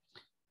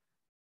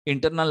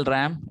 Internal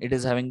RAM, it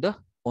is having the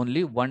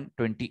only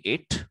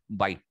 128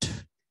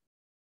 byte.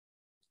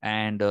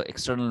 And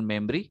external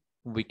memory,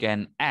 we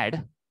can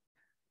add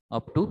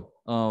up to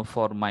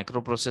for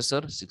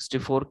microprocessor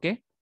 64K,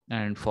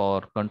 and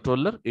for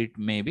controller it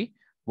may be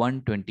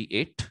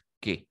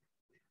 128K.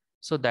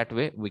 So that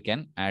way we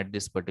can add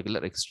this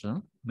particular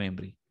external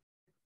memory.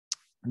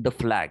 The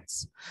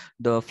flags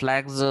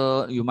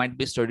you might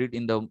be studied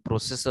in the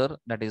processor,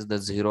 that is the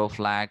 0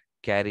 flag,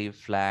 carry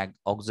flag,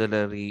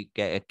 auxiliary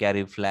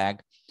carry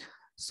flag.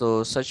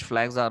 So such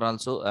flags are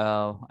also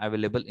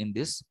available in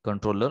this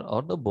controller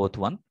or the both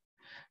one.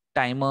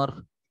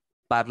 Timer,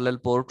 parallel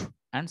port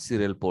and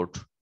serial port,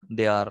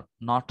 they are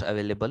not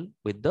available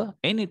with the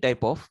any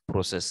type of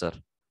processor.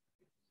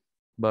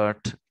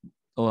 But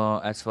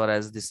as far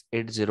as this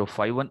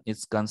 8051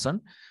 is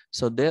concerned,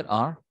 so there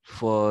are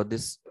for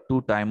this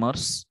 2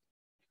 timers,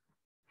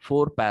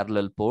 4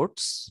 parallel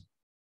ports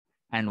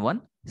and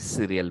 1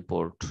 serial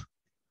port.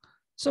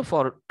 So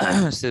for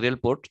serial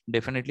port,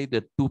 definitely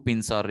the 2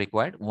 pins are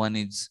required. One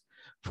is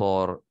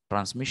for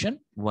transmission,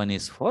 one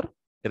is for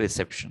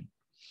reception.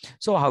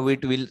 So how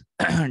it will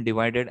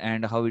divided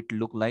and how it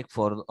look like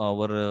for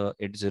our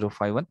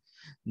 8051,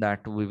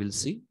 that we will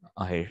see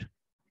ahead.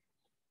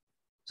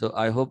 So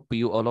I hope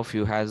all of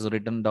you has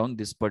written down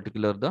this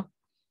particular the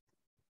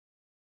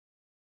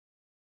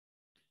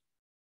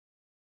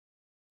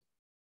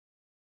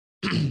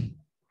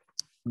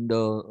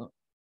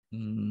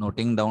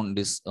noting down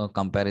this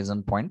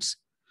comparison points,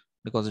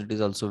 because it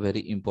is also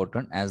very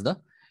important as the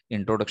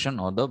introduction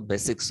or the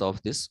basics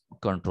of this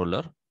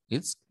controller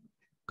is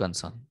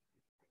concerned.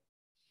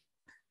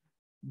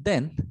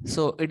 Then,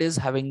 so it is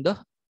having the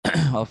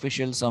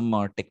official some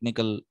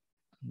technical,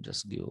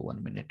 just give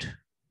 1 minute.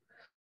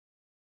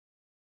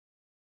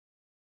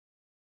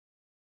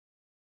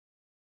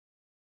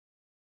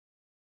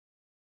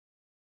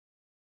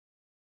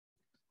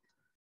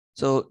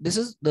 So this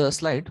is the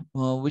slide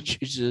which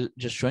is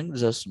just showing,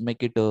 just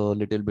make it a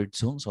little bit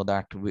zoom so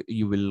that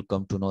you will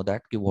come to know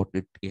that what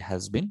it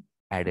has been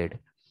added.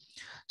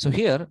 So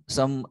here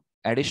some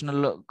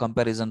additional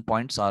comparison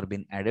points are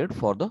being added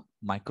for the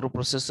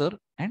microprocessor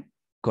and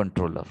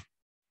controller.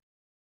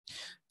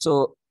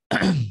 So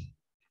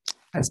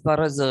as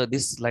far as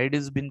this slide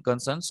is been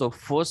concerned, so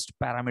first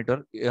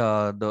parameter,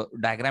 the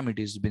diagram it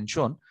is been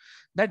shown,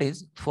 that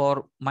is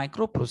for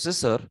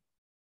microprocessor,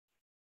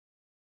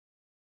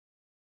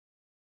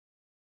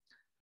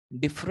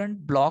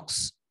 different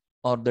blocks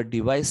or the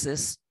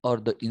devices or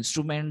the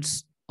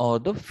instruments or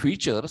the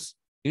features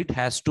it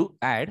has to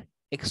add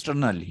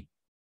externally,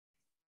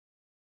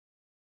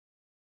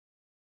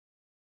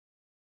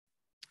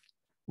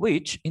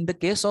 which in the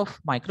case of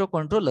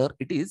microcontroller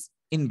it is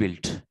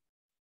inbuilt.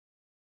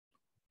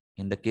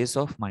 In the case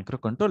of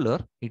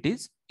microcontroller it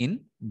is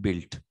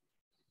inbuilt.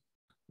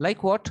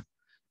 Like what?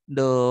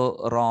 The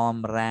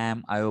ROM,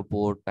 RAM, IO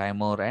port,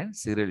 timer, and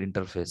serial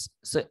interface.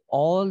 So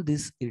all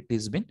this it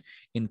is been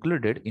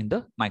included in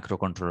the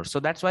microcontroller. So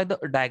that's why the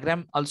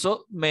diagram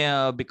also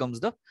becomes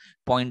the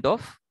point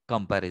of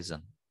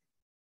comparison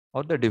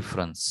or the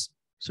difference.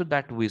 So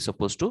that we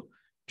supposed to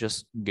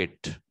just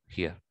get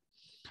here.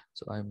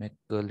 So I make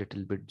a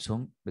little bit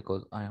zoom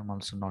because I am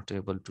also not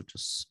able to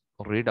just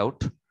read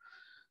out.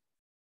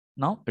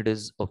 Now it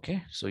is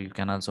okay. So you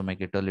can also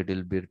make it a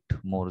little bit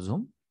more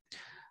zoom.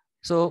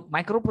 So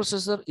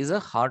microprocessor is a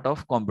heart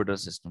of computer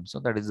system. So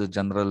that is the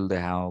general they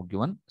have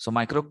given. So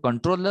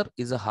microcontroller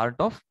is a heart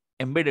of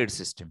embedded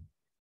system.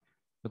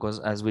 because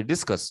as we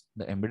discussed,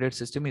 the embedded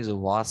system is a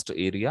vast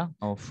area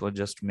of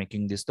just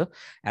making this the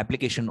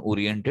application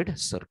oriented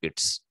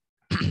circuits.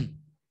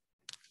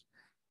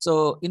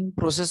 So in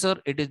processor,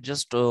 it is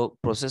just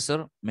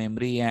processor,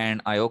 memory,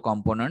 and IO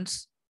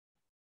components.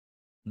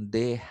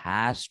 They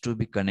has to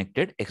be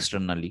connected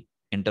externally.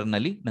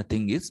 Internally,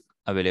 nothing is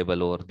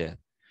available over there.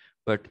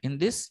 But in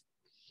this,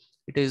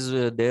 it is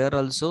there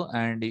also,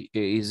 and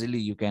easily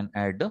you can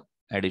add the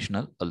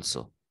additional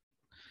also.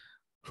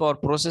 For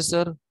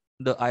processor,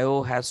 the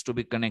IO has to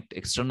be connected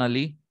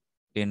externally.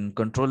 In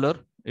controller,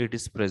 it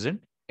is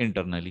present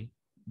internally.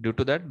 Due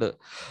to that, the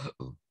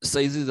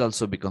size is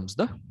also becomes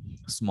the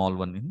small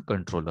one in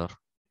controller.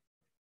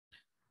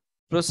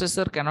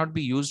 Processor cannot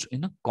be used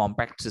in a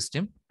compact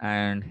system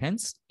and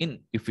hence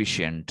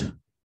inefficient.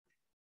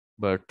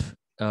 But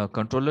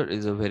controller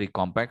is a very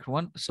compact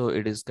one, so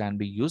it is can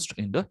be used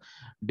in the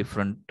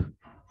different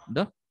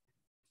the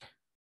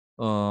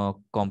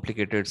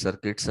complicated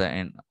circuits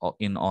and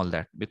in all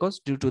that, because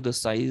due to the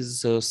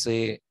size,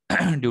 say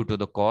due to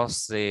the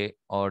cost, say,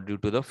 or due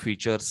to the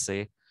features,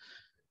 say,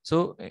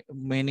 so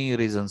many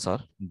reasons are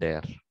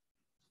there.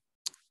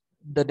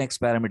 The next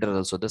parameter is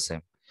also the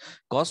same.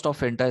 Cost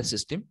of entire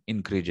system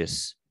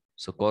increases.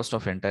 So cost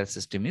of entire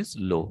system is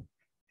low.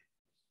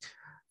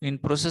 In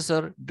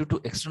processor, due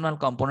to external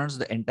components,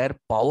 the entire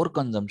power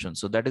consumption.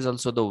 So that is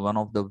also the one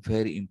of the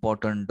very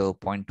important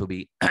point to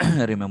be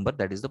remember.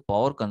 That is the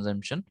power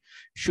consumption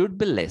should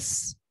be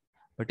less.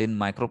 But in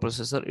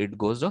microprocessor, it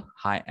goes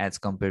high as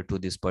compared to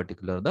this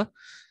particular the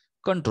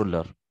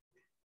controller.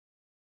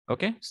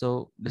 Okay,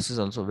 so this is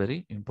also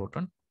very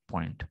important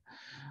point.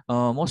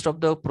 Most of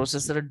the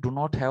processor do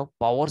not have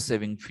power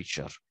saving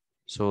feature.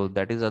 So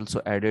that is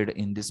also added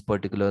in this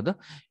particular the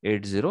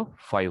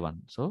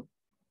 8051. So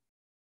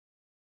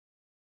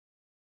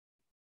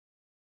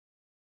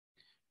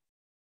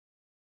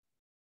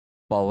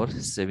power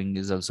saving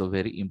is also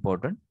very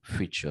important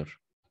feature.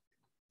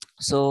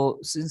 So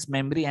since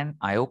memory and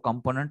IO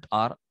component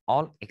are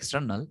all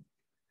external,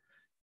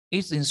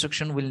 each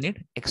instruction will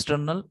need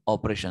external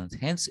operations.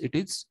 Hence, it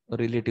is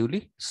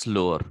relatively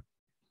slower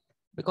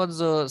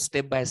because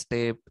step by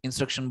step,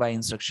 instruction by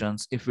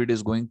instructions, if it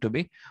is going to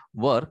be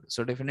work,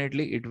 so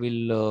definitely it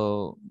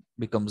will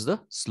becomes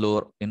the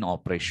slower in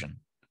operation.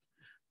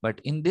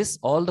 But in this,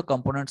 all the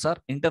components are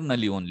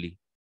internally only.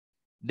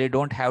 They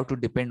don't have to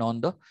depend on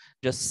the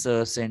just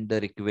send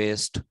the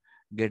request,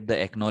 get the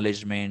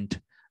acknowledgement,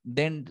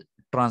 then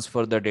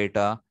transfer the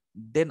data,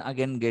 then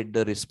again get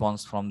the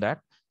response from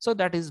that. So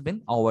that has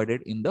been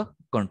avoided in the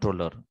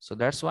controller. So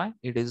that's why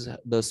it is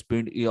the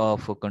speed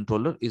of a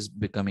controller is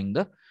becoming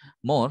the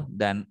more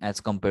than as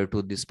compared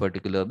to this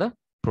particular the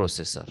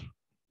processor.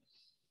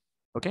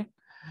 Okay.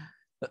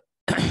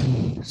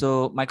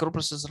 So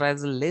microprocessor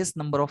has a less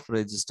number of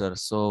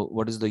registers. So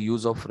what is the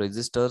use of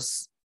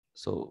registers?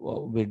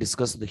 So we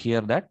discussed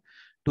here that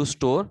to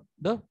store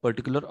the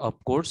particular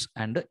opcodes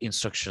and the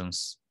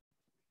instructions.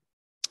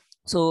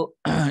 So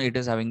it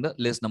is having the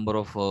less number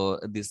of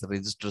these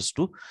registers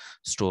to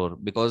store,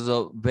 because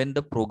when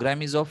the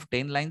program is of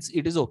 10 lines,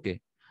 it is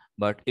okay.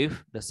 But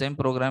if the same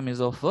program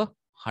is of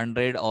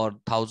 100 or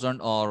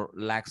 1000 or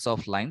lakhs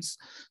of lines,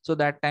 so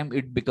that time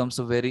it becomes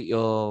a very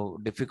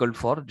difficult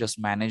for just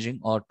managing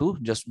or to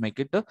just make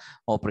it the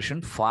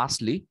operation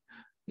fastly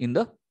in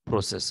the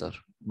processor.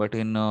 But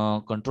in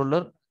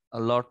controller, a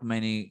lot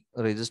many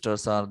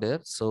registers are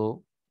there.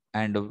 So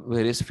and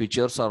various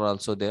features are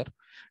also there,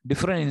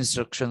 different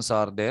instructions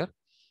are there,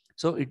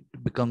 so it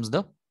becomes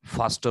the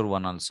faster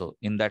one also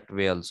in that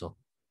way also.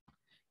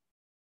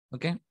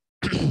 Okay.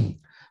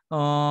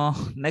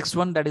 Next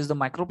one, that is the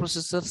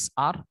microprocessors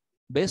are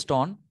based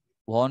on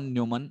von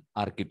Neumann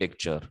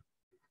architecture.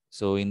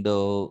 So in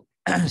the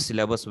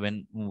syllabus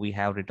when we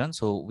have written,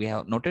 so we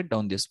have noted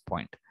down this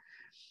point.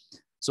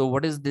 So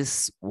what is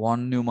this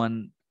von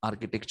Neumann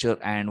architecture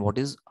and what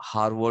is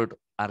Harvard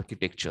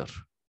architecture?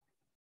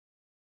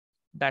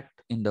 That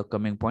in the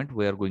coming point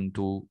we are going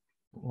to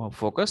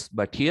focus.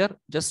 But here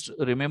just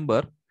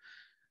remember,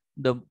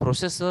 the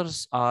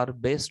processors are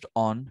based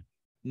on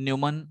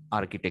Neumann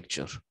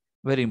architecture.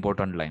 Very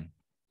important line.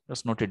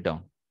 Just note it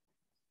down.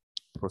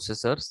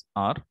 Processors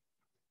are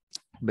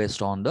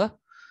based on the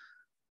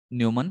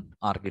Neumann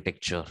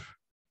architecture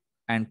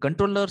and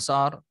controllers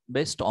are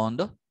based on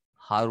the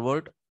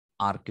Harvard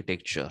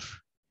architecture.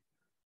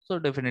 So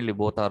definitely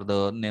both are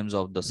the names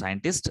of the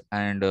scientists,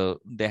 and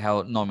they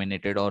have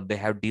nominated or they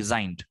have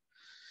designed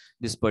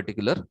this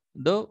particular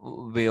the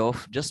way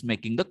of just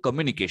making the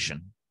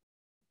communication.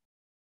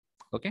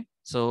 Okay,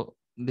 so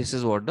this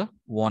is what the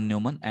von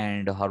Neumann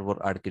and Harvard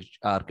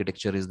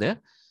architecture is there.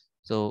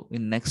 So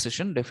in next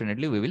session,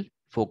 definitely we will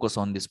focus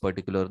on this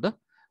particular the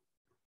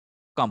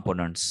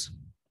components.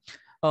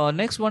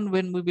 Next one,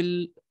 when we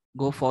will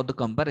go for the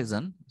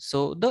comparison,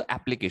 so the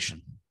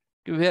application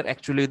where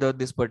actually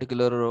this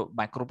particular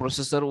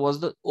microprocessor was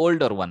the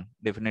older one,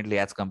 definitely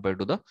as compared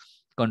to the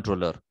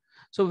controller.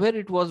 So where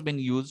it was being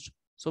used,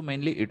 so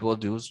mainly it was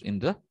used in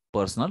the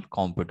personal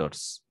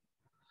computers.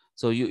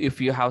 So if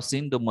you have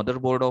seen the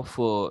motherboard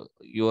of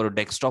your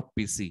desktop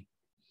PC,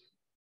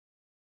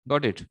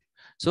 Got it.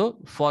 So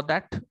for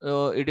that,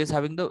 it is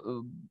having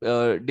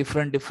the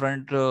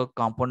different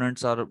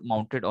components are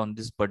mounted on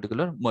this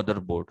particular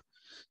motherboard.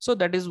 So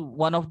that is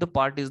one of the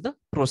part is the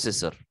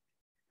processor,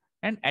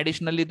 and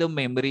additionally the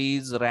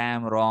memories,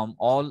 RAM, ROM,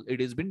 all it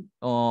has been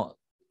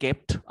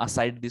kept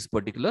aside this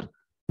particular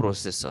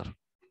processor.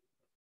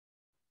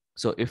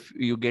 So if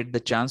you get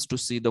the chance to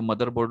see the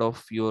motherboard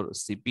of your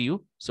CPU,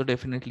 so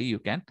definitely you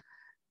can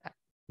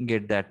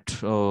get that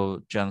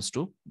chance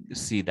to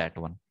see that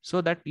one,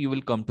 so that you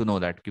will come to know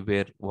that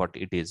where what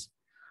it is.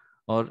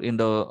 Or in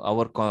the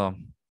our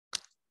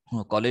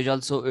college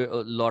also,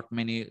 a lot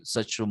many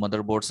such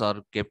motherboards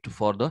are kept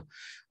for the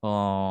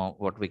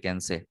what we can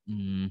say,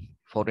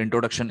 for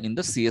introduction in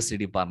the CSE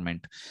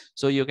department.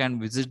 So you can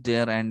visit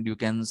there and you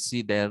can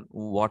see there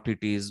what it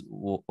is,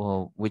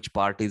 which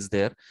part is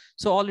there.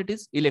 So all it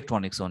is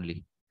electronics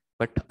only,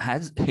 but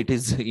as it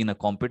is in a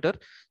computer,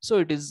 so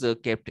it is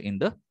kept in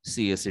the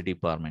CSE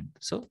department.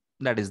 So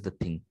that is the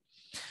thing.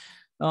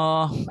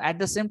 At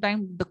the same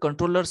time, the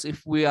controllers,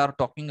 if we are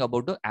talking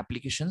about the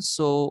applications,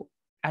 so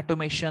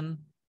automation,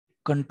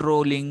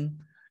 controlling,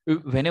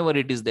 whenever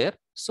it is there,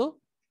 so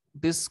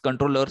these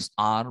controllers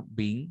are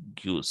being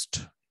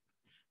used.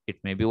 It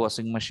may be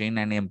washing machine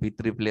and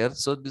MP3 player.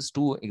 So these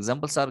two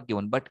examples are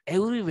given, but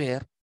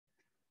everywhere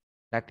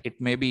that it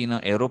may be in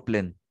an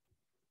aeroplane,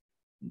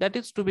 that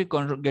is to be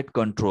get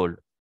controlled,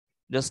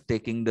 just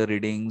taking the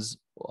readings,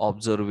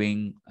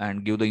 observing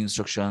and give the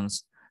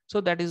instructions.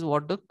 So that is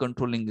what the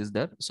controlling is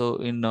there. So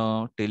in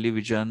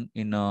television,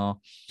 in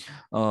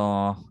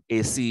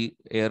AC,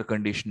 air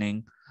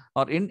conditioning,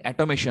 or in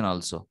automation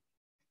also,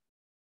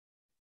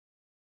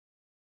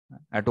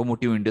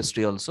 automotive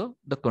industry also,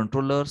 the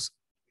controllers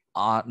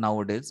are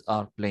nowadays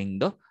are playing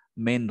the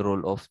main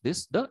role of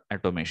this, the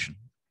automation.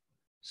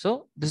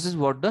 So this is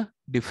what the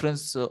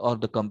difference or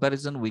the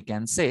comparison we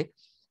can say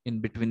in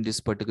between this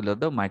particular,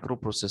 the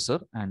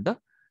microprocessor and the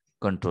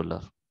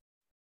controller.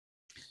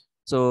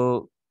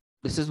 So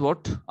this is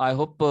what I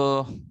hope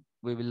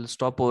we will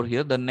stop over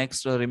here. The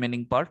next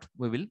remaining part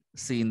we will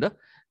see in the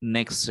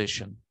next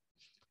session.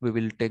 We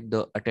will take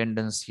the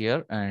attendance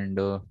here, and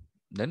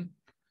then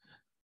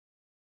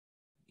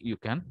you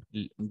can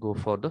go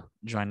for the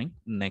joining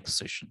next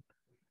session.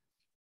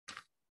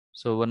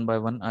 So one by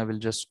one, I will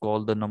just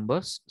call the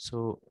numbers.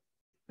 So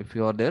if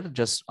you are there,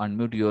 just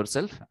unmute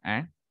yourself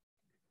and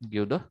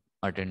give the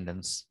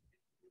attendance.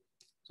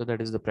 So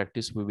that is the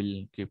practice we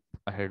will keep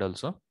ahead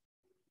also.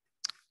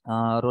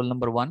 Roll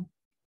number 1.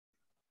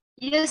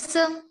 Yes,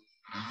 sir.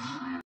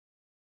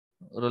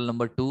 Roll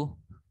number 2.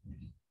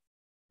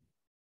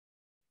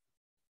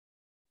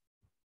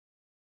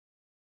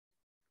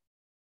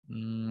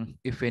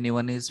 If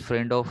anyone is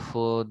friend of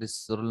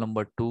this roll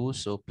number 2,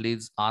 so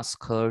please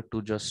ask her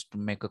to just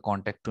make a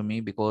contact to me,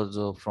 because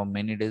from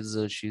many days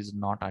she's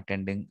not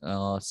attending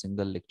a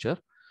single lecture.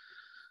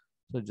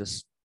 So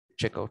just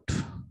check out.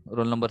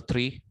 Roll number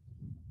 3.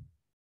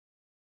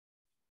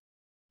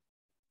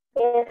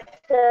 Yes,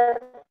 sir.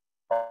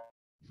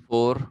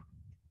 4.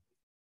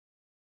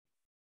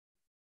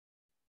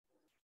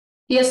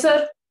 Yes,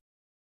 sir.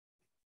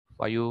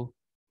 5.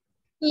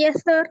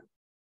 Yes, sir.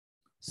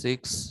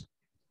 6.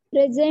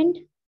 Present.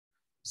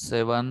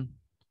 7.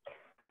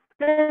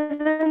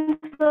 Present,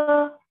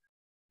 sir.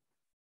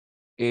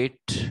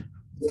 8.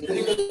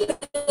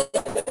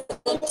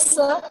 Yes,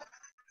 sir.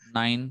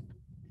 9.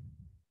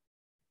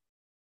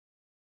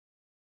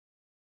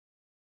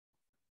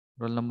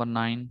 Roll number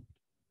 9.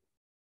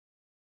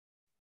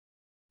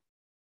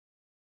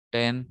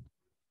 10.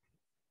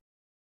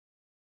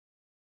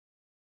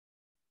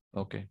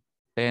 Okay.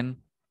 10.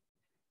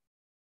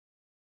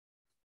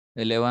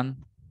 11.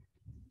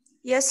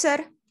 Yes,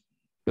 sir.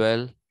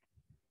 12.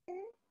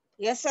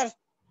 Yes, sir.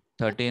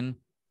 13.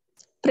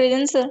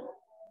 Present, sir.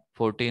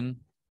 14.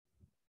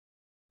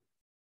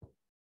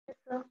 Yes,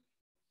 sir.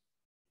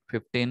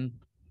 15.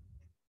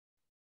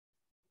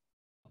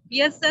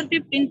 Yes, sir.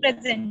 15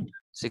 present.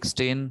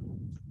 16.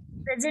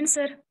 Present,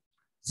 sir.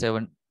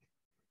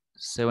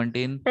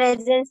 17.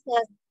 Present,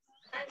 sir.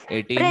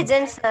 18.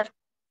 Present, sir.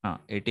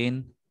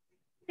 18.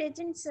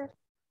 Present, sir.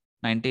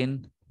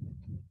 19.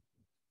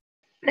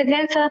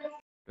 Present, sir.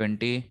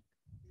 20.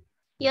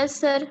 Yes,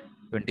 sir.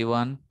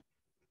 21.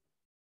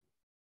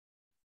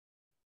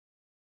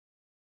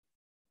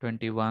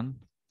 21.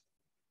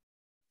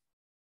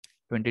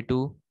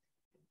 22.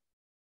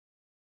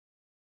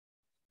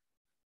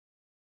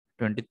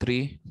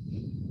 23.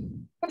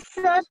 Yes,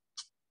 sir.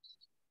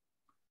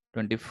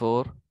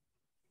 24.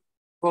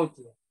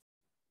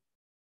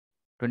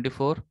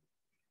 24.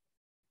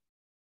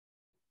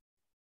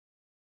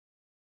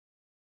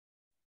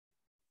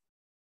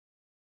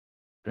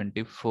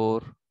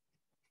 24.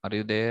 Are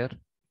you there?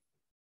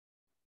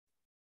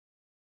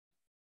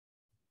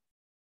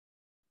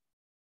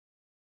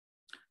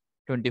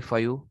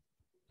 25.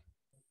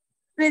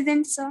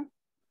 Present, sir.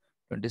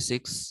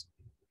 26.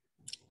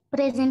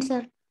 Present,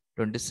 sir.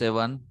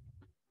 27.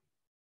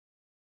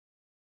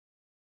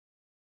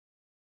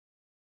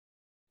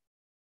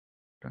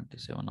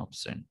 27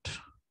 absent.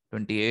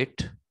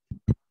 28.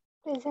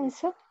 Present,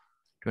 sir.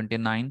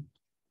 29,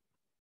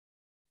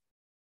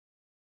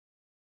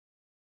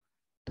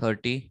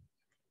 30,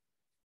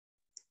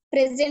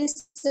 Present,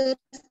 sir.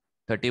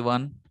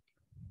 31,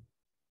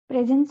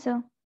 Present,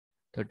 sir.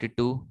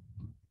 32,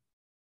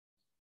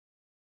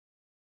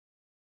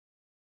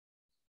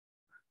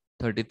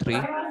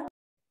 33,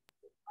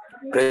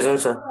 Present,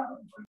 sir.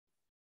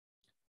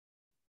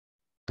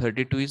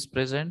 32 is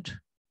present,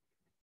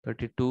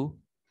 32,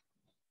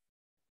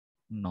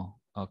 no,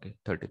 okay,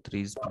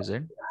 33 is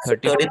present,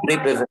 33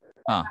 present.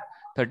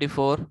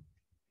 34,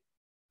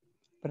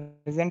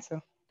 Present,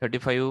 sir.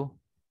 35,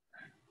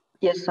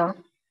 Yes, sir.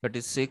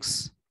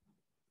 36,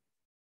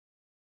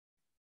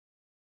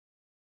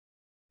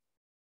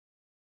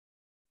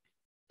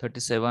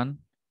 37,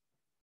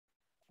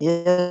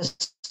 Yes,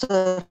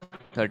 sir.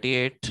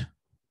 38,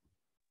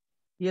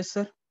 Yes,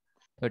 sir.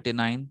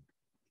 39,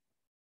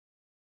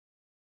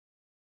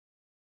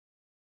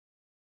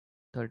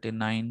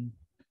 39,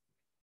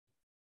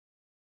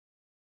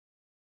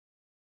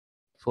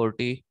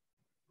 40,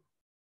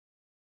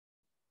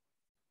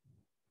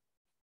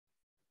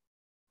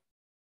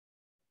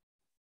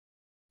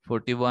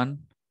 41,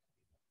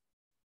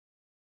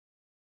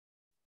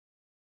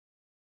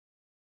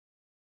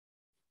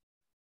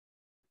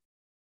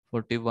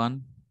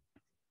 41,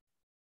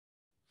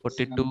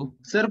 42.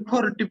 Sir,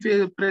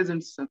 40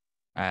 present, sir.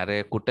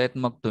 अरे कुठे आहेत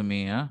मग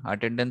तुम्ही?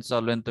 Attendance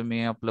चालू आहे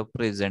तुम्ही आपलं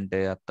present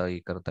आहे आता हे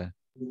करताय.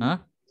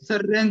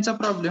 सर रेंजचा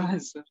प्रॉब्लेम आहे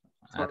सर.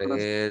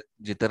 अरे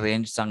जिथं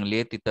रेंज चांगली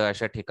आहे तिथं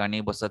अशा ठिकाणी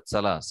बसत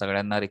चला,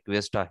 सगळ्यांना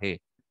रिक्वेस्ट आहे.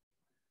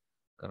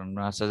 कारण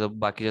असं जर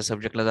बाकीच्या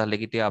सब्जेक्टला झाले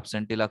की ती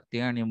अब्सेंटी लागते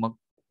आणि मग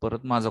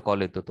परत माझा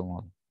कॉल येतो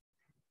तुम्हाला.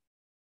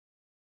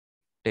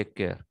 Take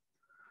care.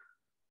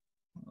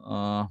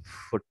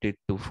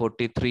 42,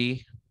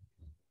 43.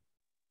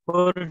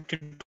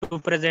 42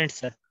 present,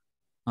 sir.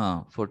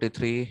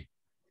 43.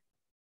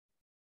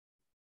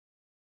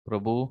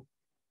 Prabhu,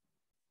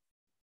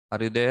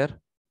 are you there?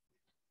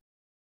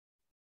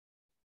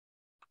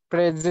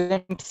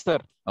 Present, sir.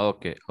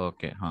 Okay.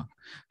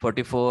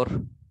 44.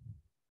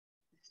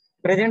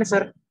 Present,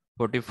 sir.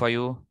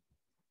 45.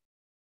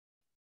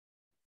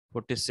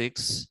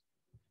 46.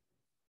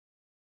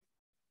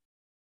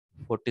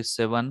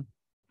 47.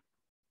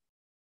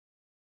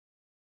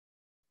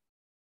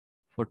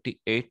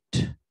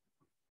 48.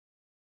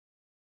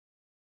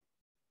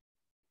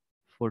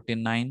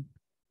 49.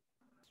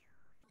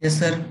 Yes,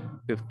 sir.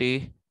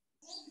 50.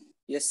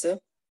 Yes, sir.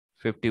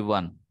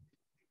 51.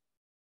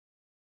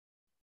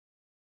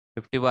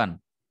 51.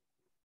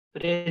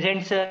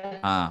 Present, sir.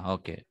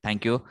 Okay.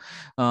 Thank you.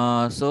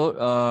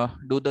 So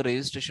do the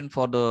registration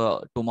for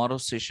the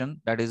tomorrow's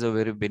session. That is a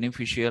very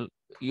beneficial.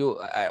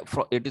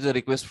 It is a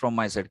request from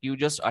my side. You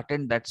just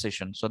attend that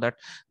session so that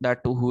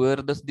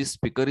whoever this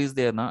speaker is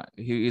there,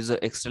 he is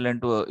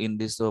excellent in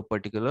this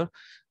particular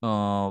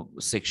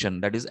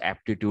section. That is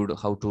aptitude,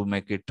 how to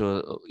make it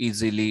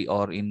easily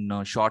or in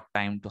a short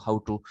time to how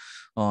to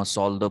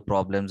solve the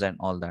problems and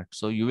all that.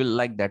 So you will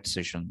like that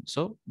session.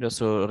 So just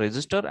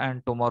register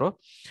and tomorrow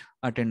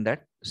attend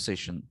that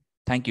session.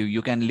 Thank you.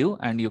 You can leave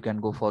and you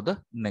can go for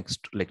the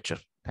next lecture.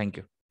 Thank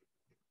you.